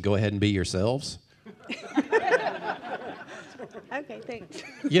want and just go ahead and be yourselves. Okay, thanks.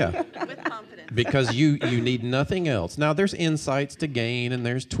 Yeah. With confidence. Because you need nothing else. Now, there's insights to gain and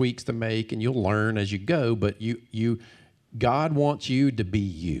there's tweaks to make, and you'll learn as you go, but God wants you to be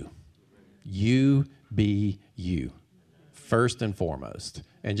you. You be you, first and foremost,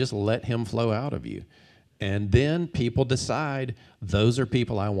 and just let him flow out of you. And then people decide, those are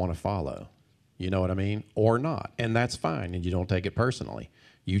people I want to follow. You know what I mean? Or not. And that's fine, and you don't take it personally.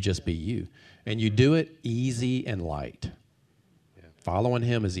 You just be you. And you do it easy and light. Yeah. Following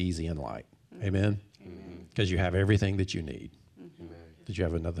him is easy and light. Mm-hmm. Amen? Because you have everything that you need. Mm-hmm. Did you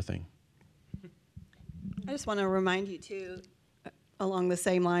have another thing? I just want to remind you, too, along the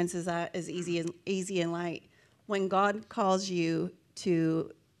same lines as that, as easy and light. When God calls you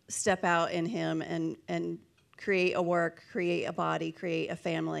to step out in him and create a work, create a body, create a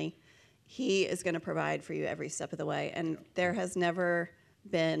family, he is going to provide for you every step of the way. And there has never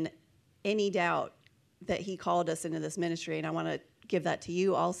been any doubt that he called us into this ministry. And I want to give that to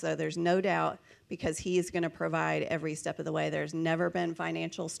you also. There's no doubt, because he is going to provide every step of the way. There's never been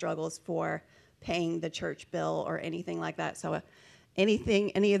financial struggles for paying the church bill or anything like that. So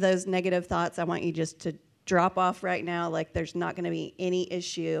any of those negative thoughts, I want you just to drop off right now. Like, there's not going to be any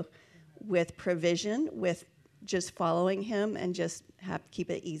issue with provision, with just following him, and just keep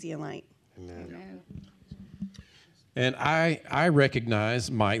it easy and light. Amen. And I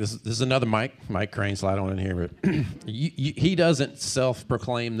recognize Mike. This is another Mike Crane slide on in here. But he doesn't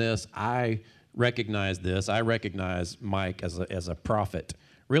self-proclaim this. I recognize this. I recognize Mike as a prophet,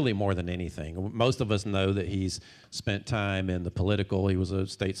 really more than anything. Most of us know that he's spent time in the political. He was a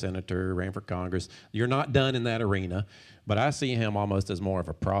state senator, ran for Congress. You're not done in that arena, but I see him almost as more of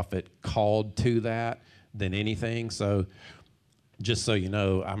a prophet called to that than anything. So just so you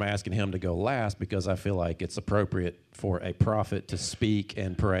know, I'm asking him to go last because I feel like it's appropriate for a prophet to speak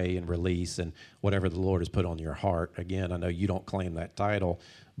and pray and release and whatever the Lord has put on your heart. Again, I know you don't claim that title,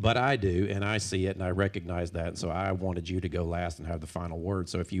 but I do, and I see it, and I recognize that. And so I wanted you to go last and have the final word.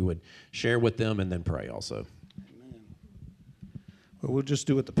 So if you would share with them and then pray also. Amen. Well, we'll just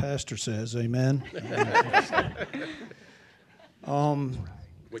do what the pastor says. Amen.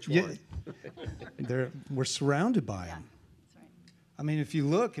 Which one? We're surrounded by them. I mean, if you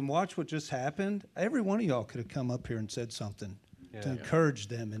look and watch what just happened, every one of y'all could have come up here and said something to encourage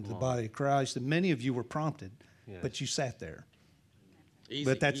them into the body of Christ. And many of you were prompted, but you sat there. Easy,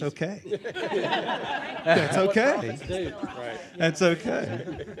 but that's easy. Okay. That's okay. That's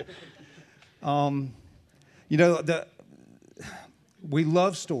okay. You know, we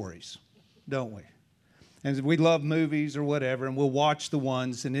love stories, don't we? And we love movies or whatever, and we'll watch the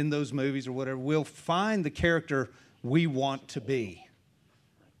ones, and in those movies or whatever, we'll find the character we want to be,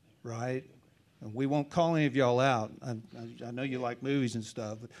 right? And we won't call any of y'all out. I know you like movies and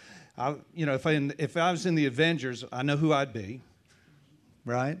stuff. But if I was in the Avengers, I know who I'd be,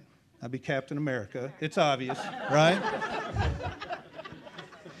 right? I'd be Captain America. It's obvious, right?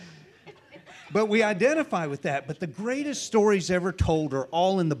 But we identify with that. But the greatest stories ever told are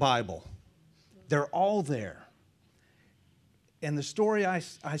all in the Bible. They're all there. And the story I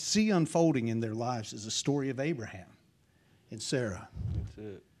see unfolding in their lives is the story of Abraham and Sarah. That's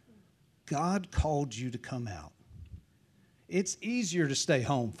it. God called you to come out. It's easier to stay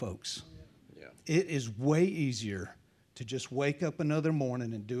home, folks. Yeah. It is way easier to just wake up another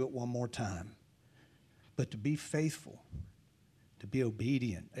morning and do it one more time. But to be faithful, to be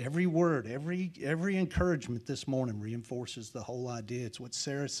obedient. Every word, every encouragement this morning reinforces the whole idea. It's what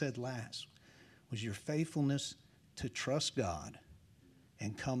Sarah said last, was your faithfulness to trust God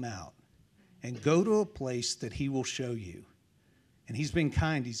and come out and go to a place that he will show you. And he's been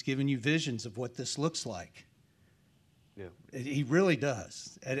kind. He's given you visions of what this looks like. Yeah. He really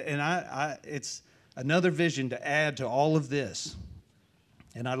does. And I it's another vision to add to all of this.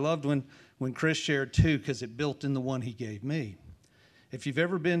 And I loved when Chris shared too, because it built in the one he gave me. If you've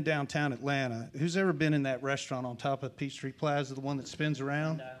ever been downtown Atlanta, who's ever been in that restaurant on top of Peachtree Plaza, the one that spins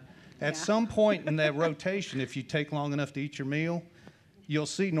around? No. At some point in that rotation, if you take long enough to eat your meal, you'll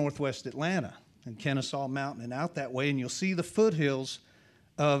see Northwest Atlanta and Kennesaw Mountain and out that way, and you'll see the foothills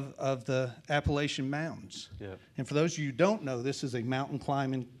of the Appalachian Mountains. Yep. And for those of you who don't know, this is a mountain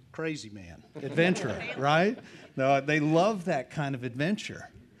climbing crazy man, adventurer, right? No, they love that kind of adventure.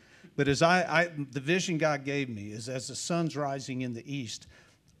 But as the vision God gave me is, as the sun's rising in the east,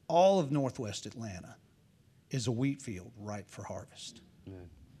 all of Northwest Atlanta is a wheat field ripe for harvest. Yeah.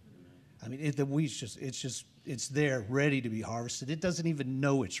 I mean, the wheat's it's there, ready to be harvested. It doesn't even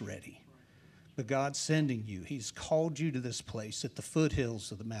know it's ready. But God's sending you. He's called you to this place at the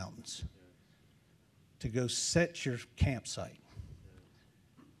foothills of the mountains to go set your campsite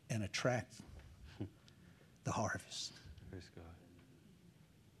and attract the harvest. Praise God.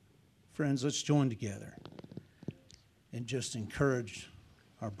 Friends, let's join together and just encourage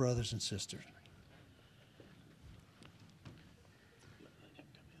our brothers and sisters.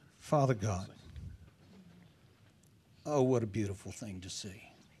 Father God, oh, what a beautiful thing to see.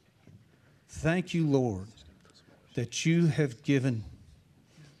 Thank you, Lord, that you have given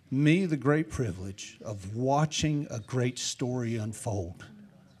me the great privilege of watching a great story unfold.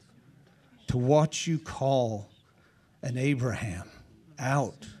 To watch you call an Abraham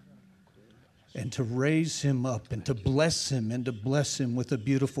out and to raise him up and to bless him with a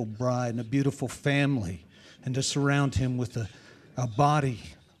beautiful bride and a beautiful family and to surround him with a body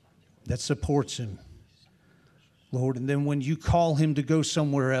that supports him, Lord. And then when you call him to go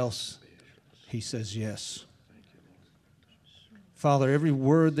somewhere else, he says yes. Father, every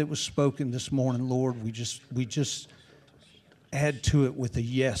word that was spoken this morning, Lord, we just add to it with a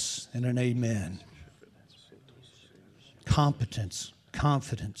yes and an amen. Competence,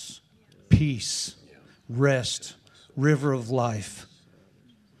 confidence, peace, rest, river of life,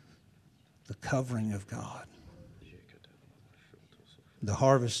 the covering of God. The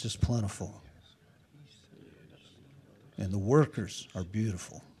harvest is plentiful, and the workers are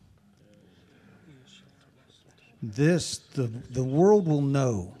beautiful. The world will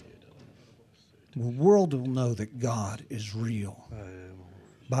know. The world will know that God is real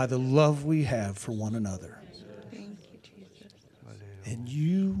by the love we have for one another. Thank you, Jesus. And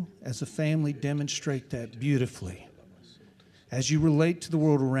you, as a family, demonstrate that beautifully. As you relate to the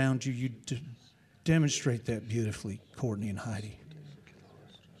world around you, you demonstrate that beautifully, Courtney and Heidi.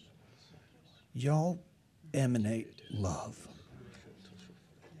 Y'all emanate love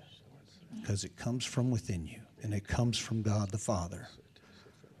because it comes from within you and it comes from God the Father.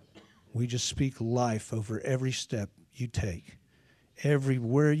 We just speak life over every step you take,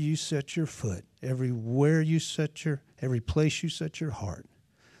 everywhere you set your foot, every place you set your heart.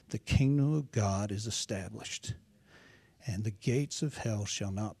 The kingdom of God is established, and the gates of hell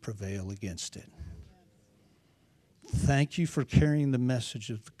shall not prevail against it. Thank you for carrying the message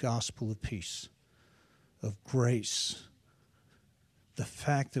of the gospel of peace, of grace, the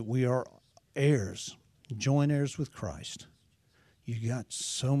fact that we are heirs, joint heirs with Christ. You got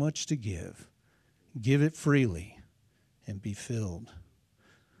so much to give. Give it freely and be filled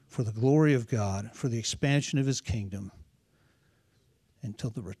for the glory of God, for the expansion of his kingdom, until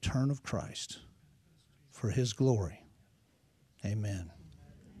the return of Christ, for his glory. Amen.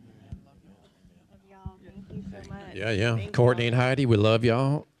 Yeah. Courtney and Heidi, we love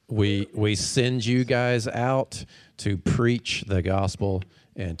y'all. We send you guys out to preach the gospel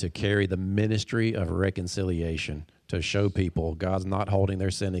and to carry the ministry of reconciliation, to show people God's not holding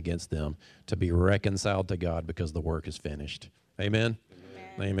their sin against them, to be reconciled to God because the work is finished. Amen?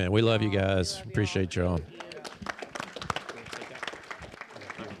 Amen. We love you guys. Appreciate y'all.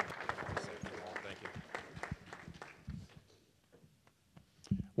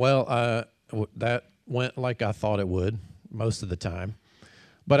 Well, that went like I thought it would most of the time.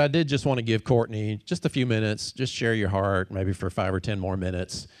 But I did just want to give Courtney just a few minutes, just share your heart, maybe for 5 or 10 more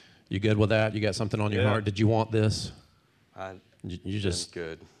minutes. You good with that? You got something on your heart? Did you want this? You just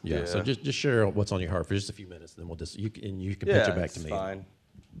good. Yeah. So just share what's on your heart for just a few minutes, then you can pitch it back to me. Fine.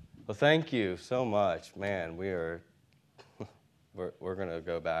 Well, thank you so much, man. We're gonna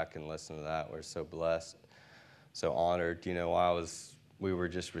go back and listen to that. We're so blessed, so honored. You know, while we were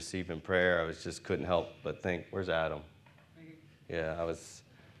just receiving prayer, I just couldn't help but think, where's Adam? Yeah, I was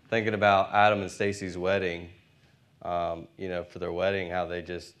thinking about Adam and Stacy's wedding. You know, for their wedding, how they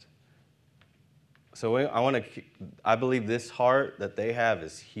just. So I believe this heart that they have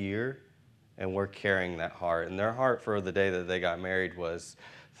is here, and we're carrying that heart. And their heart for the day that they got married was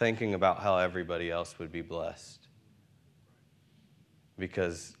thinking about how everybody else would be blessed.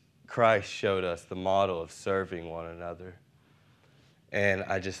 Because Christ showed us the model of serving one another. And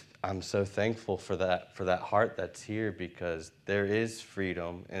I'm so thankful for that heart that's here, because there is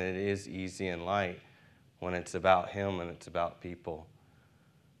freedom and it is easy and light when it's about Him and it's about people.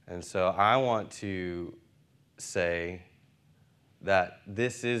 And so I want to say that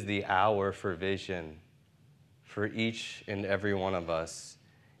this is the hour for vision for each and every one of us.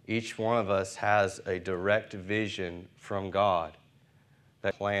 Each one of us has a direct vision from God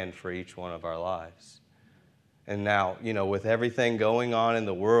that planned for each one of our lives. And now, you know, with everything going on in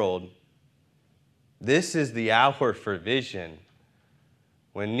the world, this is the hour for vision.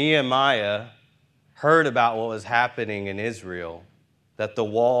 When Nehemiah heard about what was happening in Israel, that the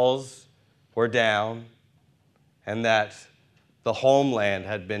walls were down and that the homeland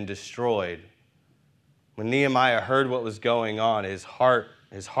had been destroyed, when Nehemiah heard what was going on, his heart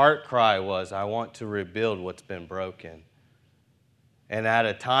cry was, I want to rebuild what's been broken. And at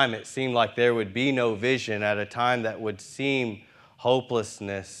a time it seemed like there would be no vision, at a time that would seem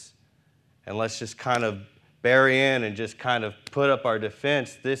hopelessness, and let's just kind of bury in and just kind of put up our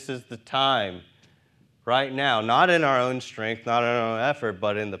defense. This is the time right now, not in our own strength, not in our own effort,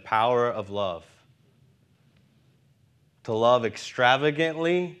 but in the power of love. To love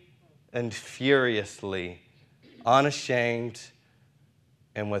extravagantly and furiously, unashamed,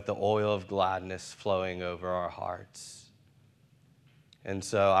 and with the oil of gladness flowing over our hearts. And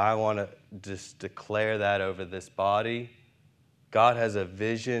so I want to just declare that over this body. God has a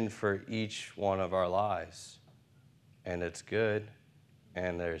vision for each one of our lives, and it's good,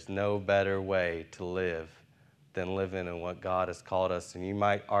 and there's no better way to live than living in what God has called us. And you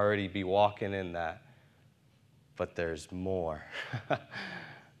might already be walking in that, but there's more.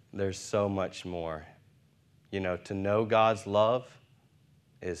 There's so much more. You know, to know God's love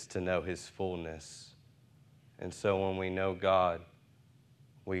is to know his fullness. And so when we know God,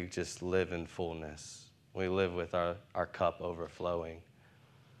 we just live in fullness. We live with our cup overflowing.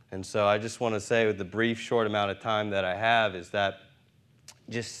 And so I just want to say, with the brief, short amount of time that I have, is that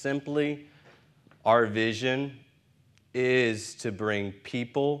just simply our vision is to bring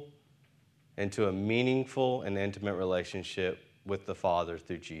people into a meaningful and intimate relationship with the Father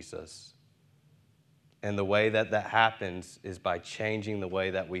through Jesus. And the way that that happens is by changing the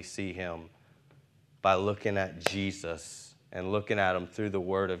way that we see him, by looking at Jesus and looking at him through the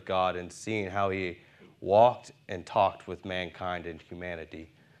Word of God and seeing how he walked and talked with mankind and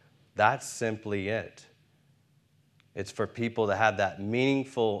humanity. That's simply it. It's for people to have that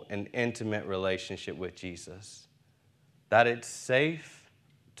meaningful and intimate relationship with Jesus, that it's safe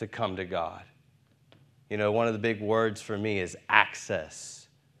to come to God. You know, one of the big words for me is access.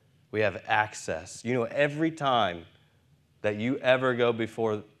 We have access. You know, every time that you ever go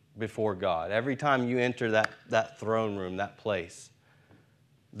before God, every time you enter that throne room, that place,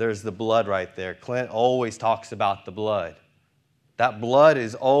 there's the blood right there. Clint always talks about the blood. That blood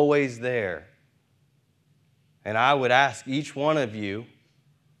is always there. And I would ask each one of you,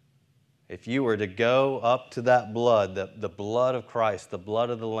 if you were to go up to that blood, the blood of Christ, the blood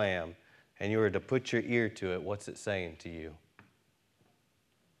of the Lamb, and you were to put your ear to it, what's it saying to you?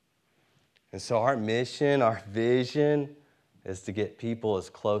 And so our mission, our vision, is to get people as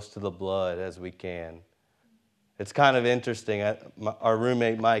close to the blood as we can. It's kind of interesting. Our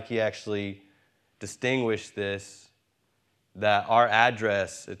roommate Mike, he actually distinguished this, that our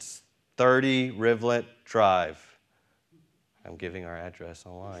address, it's 30 Rivulet Drive. I'm giving our address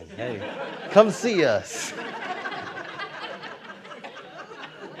online. Hey, come see us.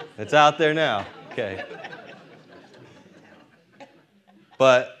 It's out there now. Okay.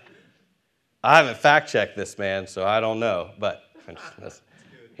 But I haven't fact-checked this man, so I don't know. But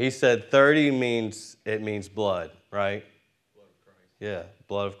he said 30 means blood, right? Blood of Christ. Yeah,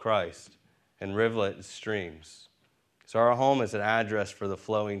 blood of Christ. And rivulet is streams. So our home is an address for the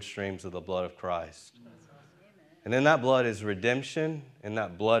flowing streams of the blood of Christ. And in that blood is redemption, and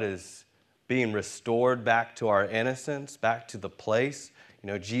that blood is being restored back to our innocence, back to the place. You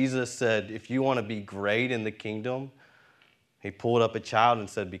know, Jesus said, if you want to be great in the kingdom, he pulled up a child and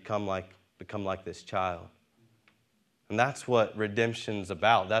said, become like this child. And that's what redemption's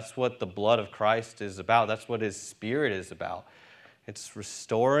about. That's what the blood of Christ is about. That's what his Spirit is about. It's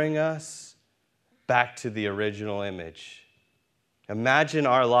restoring us back to the original image. Imagine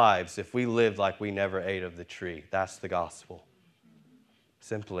our lives if we lived like we never ate of the tree. That's the gospel.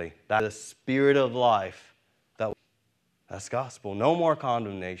 Simply, that's the spirit of life. That's gospel. No more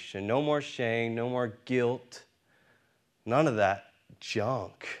condemnation, no more shame, no more guilt, none of that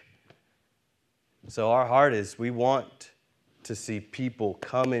junk. So our heart is, we want to see people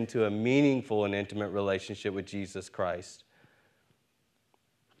come into a meaningful and intimate relationship with Jesus Christ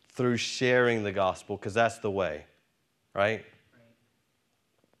through sharing the gospel, because that's the way, right?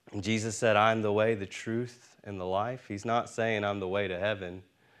 And Jesus said, I'm the way, the truth, and the life. He's not saying I'm the way to heaven.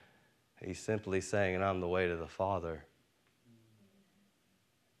 He's simply saying I'm the way to the Father.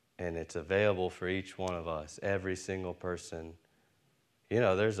 And it's available for each one of us, every single person. You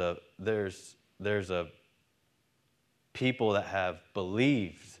know, there's a people that have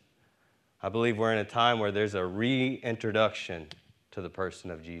believed. I believe we're in a time where there's a reintroduction to the person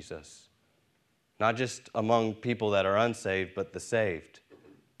of Jesus. Not just among people that are unsaved, but the saved.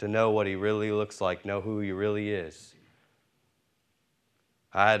 To know what he really looks like, know who he really is.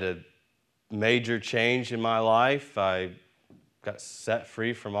 I had a major change in my life. I got set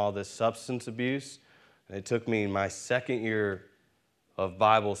free from all this substance abuse. And it took me in my second year of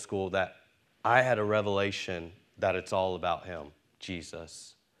Bible school that I had a revelation that it's all about him,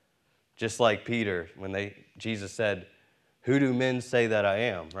 Jesus. Just like Peter, when Jesus said, "Who do men say that I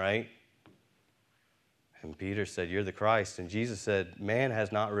am?" Right? And Peter said, "You're the Christ." And Jesus said, "Man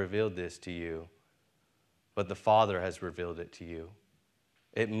has not revealed this to you, but the Father has revealed it to you."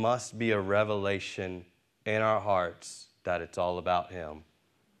 It must be a revelation in our hearts that it's all about him.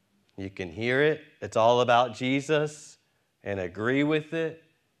 You can hear it, it's all about Jesus, and agree with it.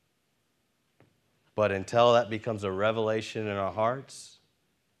 But until that becomes a revelation in our hearts,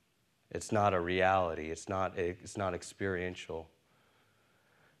 it's not a reality. It's not experiential.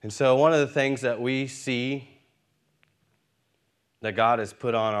 And so one of the things that we see that God has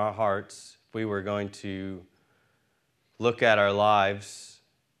put on our hearts, if we were going to look at our lives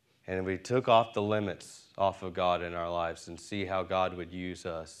and we took off the limits off of God in our lives and see how God would use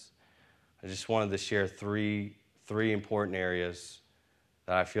us, I just wanted to share three important areas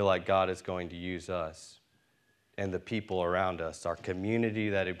that I feel like God is going to use us and the people around us, our community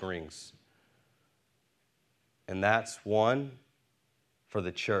that he brings. And that's one, for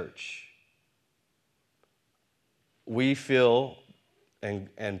the church. We feel,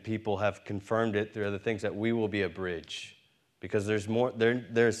 and people have confirmed it through other things, that we will be a bridge. Because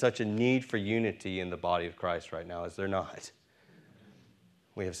there's such a need for unity in the body of Christ right now, is there not?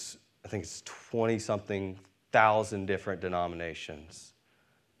 We have, I think it's 20-something thousand different denominations.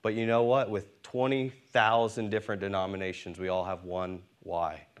 But you know what? With 20,000 different denominations, we all have one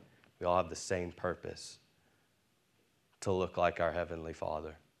why. We all have the same purpose: to look like our Heavenly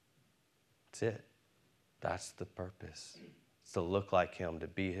Father. That's it. That's the purpose. It's to look like him, to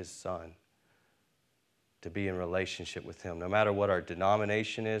be his son, to be in relationship with him. No matter what our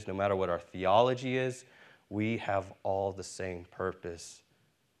denomination is, no matter what our theology is, we have all the same purpose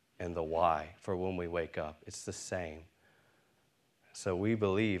and the why for when we wake up. It's the same. So we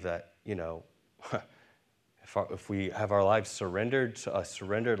believe that, if we have our lives surrendered, a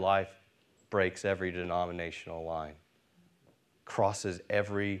surrendered life breaks every denominational line, crosses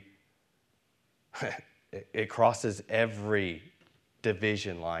every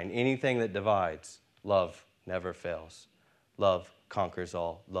division line. Anything that divides, love never fails. Love conquers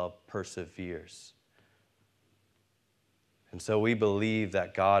all. Love perseveres. And so we believe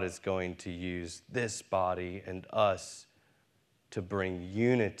that God is going to use this body and us to bring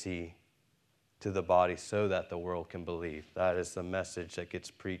unity to the body so that the world can believe. That is the message that gets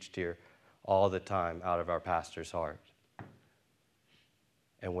preached here all the time out of our pastor's heart.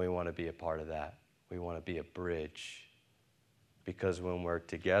 And we want to be a part of that. We want to be a bridge. Because when we're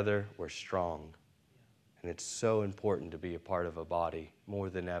together, we're strong. And it's so important to be a part of a body more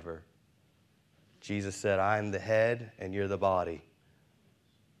than ever. Jesus said, "I'm the head and you're the body."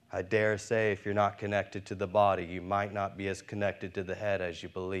 I dare say if you're not connected to the body, you might not be as connected to the head as you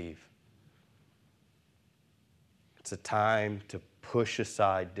believe. It's a time to push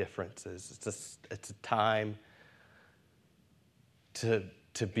aside differences. It's a time to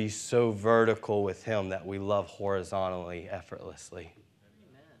be so vertical with him that we love horizontally, effortlessly.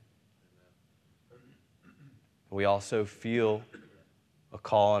 We also feel a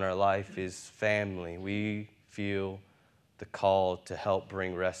call in our life is family. We feel the call to help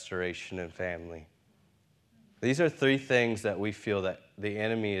bring restoration and family. These are three things that we feel that the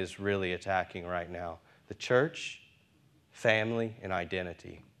enemy is really attacking right now: the church, family, and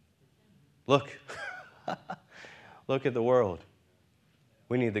identity. Look, look at the world.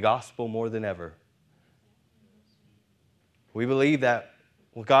 We need the gospel more than ever. We believe that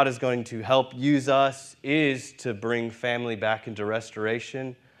what God is going to help use us is to bring family back into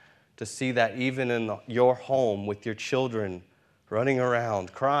restoration, to see that even in your home with your children running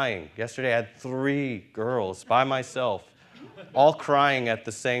around, crying. Yesterday I had 3 girls by myself, all crying at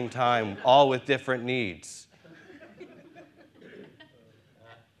the same time, all with different needs.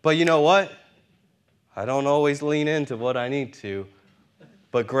 But you know what? I don't always lean into what I need to,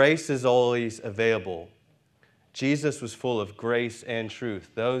 but grace is always available. Jesus was full of grace and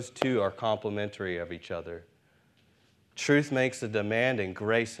truth. Those two are complementary of each other. Truth makes a demand, and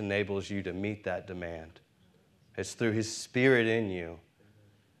grace enables you to meet that demand. It's through his Spirit in you.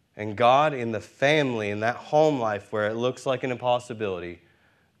 And God, in the family, in that home life where it looks like an impossibility,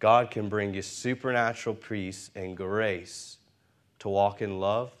 God can bring you supernatural peace and grace to walk in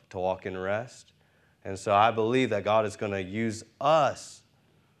love, to walk in rest. And so I believe that God is going to use us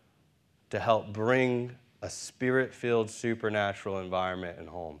to help bring a Spirit-filled supernatural environment in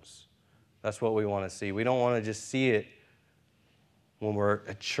homes. That's what we want to see. We don't want to just see it when we're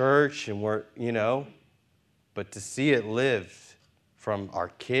at church and we're, but to see it lived from our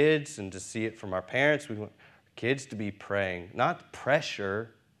kids and to see it from our parents, we want our kids to be praying, not pressure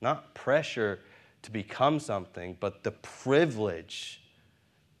to become something, but the privilege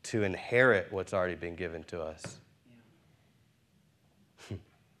to inherit what's already been given to us. Yeah.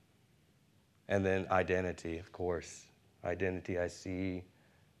 And then identity, of course. Identity, I see,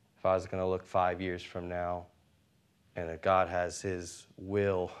 if I was going to look 5 years from now, and that God has his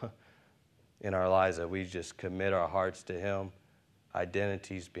will in our lives, that we just commit our hearts to him,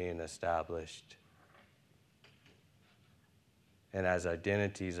 identity's being established. And as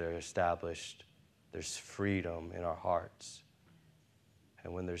identities are established, there's freedom in our hearts.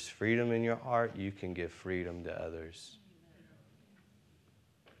 And when there's freedom in your heart, you can give freedom to others.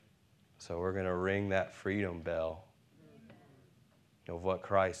 So we're going to ring that freedom bell of what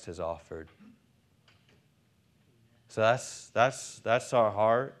Christ has offered. So that's our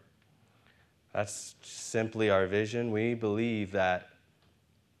heart. That's simply our vision. We believe that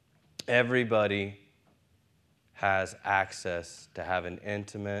everybody has access to have an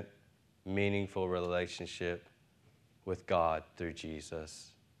intimate, meaningful relationship with God through Jesus.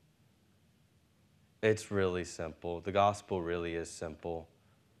 It's really simple. The gospel really is simple.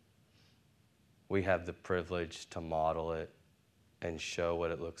 We have the privilege to model it and show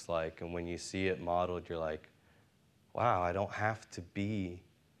what it looks like. And when you see it modeled, you're like, wow, I don't have to be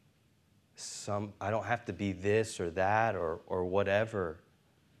this or that or whatever.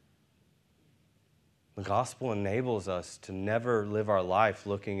 The gospel enables us to never live our life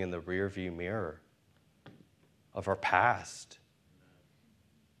looking in the rearview mirror of our past.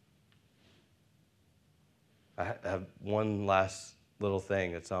 I have one last little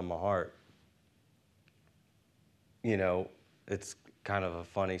thing that's on my heart. It's kind of a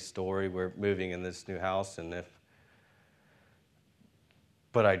funny story. We're moving in this new house,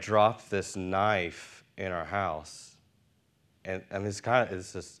 but I dropped this knife in our house, and it's kind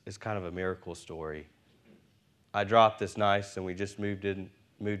of a miracle story. I dropped this knife, and we just moved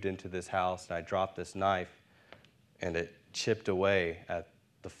into this house, and I dropped this knife, and it chipped away at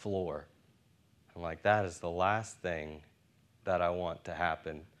the floor. I'm like, that is the last thing that I want to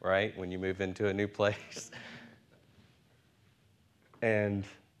happen, right? When you move into a new place. And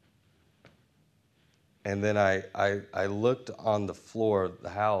then I looked on the floor of the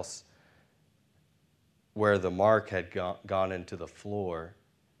house where the mark had gone into the floor,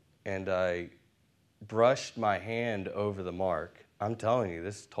 and I brushed my hand over the mark. I'm telling you,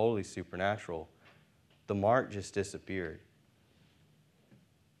 this is totally supernatural. The mark just disappeared.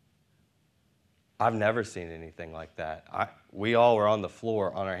 I've never seen anything like that. We all were on the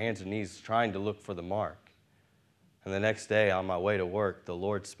floor on our hands and knees trying to look for the mark. And the next day on my way to work, the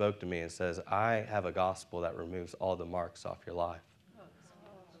Lord spoke to me and says, I have a gospel that removes all the marks off your life.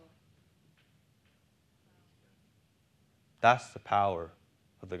 That's the power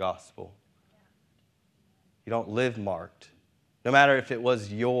of the gospel. You don't live marked, no matter if it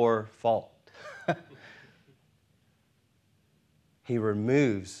was your fault. He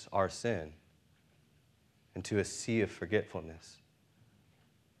removes our sin into a sea of forgetfulness.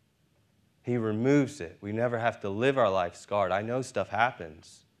 He removes it. We never have to live our life scarred. I know stuff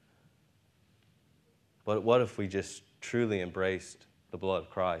happens. But what if we just truly embraced the blood of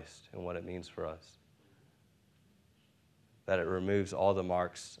Christ and what it means for us? That it removes all the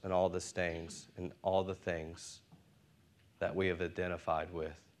marks and all the stains and all the things that we have identified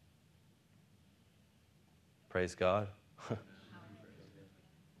with. Praise God.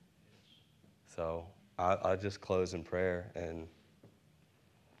 So I'll just close in prayer, and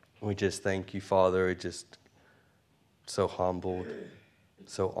we just thank you, Father. We're just so humbled,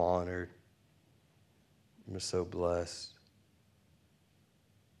 so honored. We're so blessed.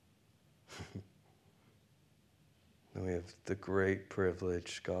 And we have the great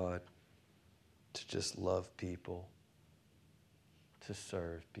privilege, God, to just love people, to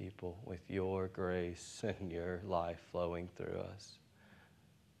serve people with your grace and your life flowing through us.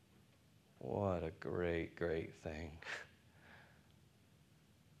 What a great, great thing.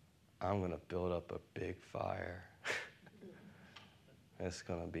 I'm going to build up a big fire. It's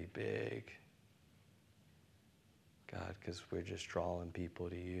going to be big. God, because we're just drawing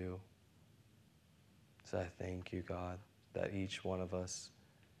people to you. So I thank you, God, that each one of us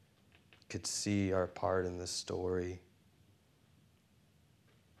could see our part in this story.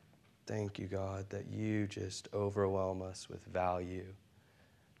 Thank you, God, that you just overwhelm us with value.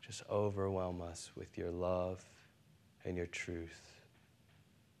 Just overwhelm us with your love and your truth.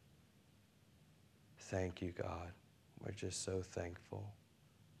 Thank you, God. We're just so thankful.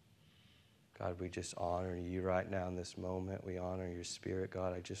 God, we just honor you right now in this moment. We honor your spirit,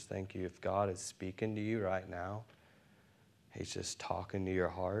 God. I just thank you. If God is speaking to you right now, he's just talking to your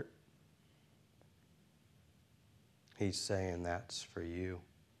heart. He's saying that's for you.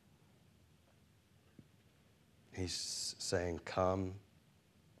 He's saying, come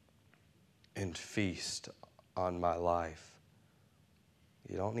and feast on my life.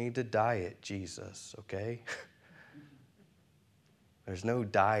 You don't need to diet Jesus, okay? There's no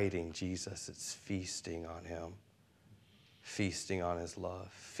dieting Jesus. It's feasting on him, feasting on his love,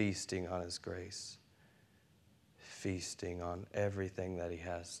 feasting on his grace, feasting on everything that he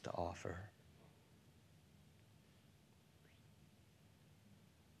has to offer.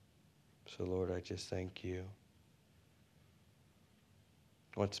 So, Lord, I just thank you.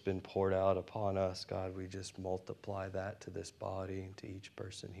 What's been poured out upon us, God, we just multiply that to this body and to each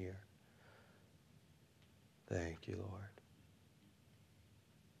person here. Thank you, Lord.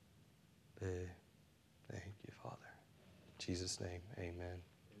 Thank you, Father. In Jesus' name, amen.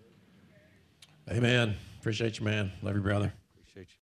 Amen. Appreciate you, man. Love you, brother. Appreciate you.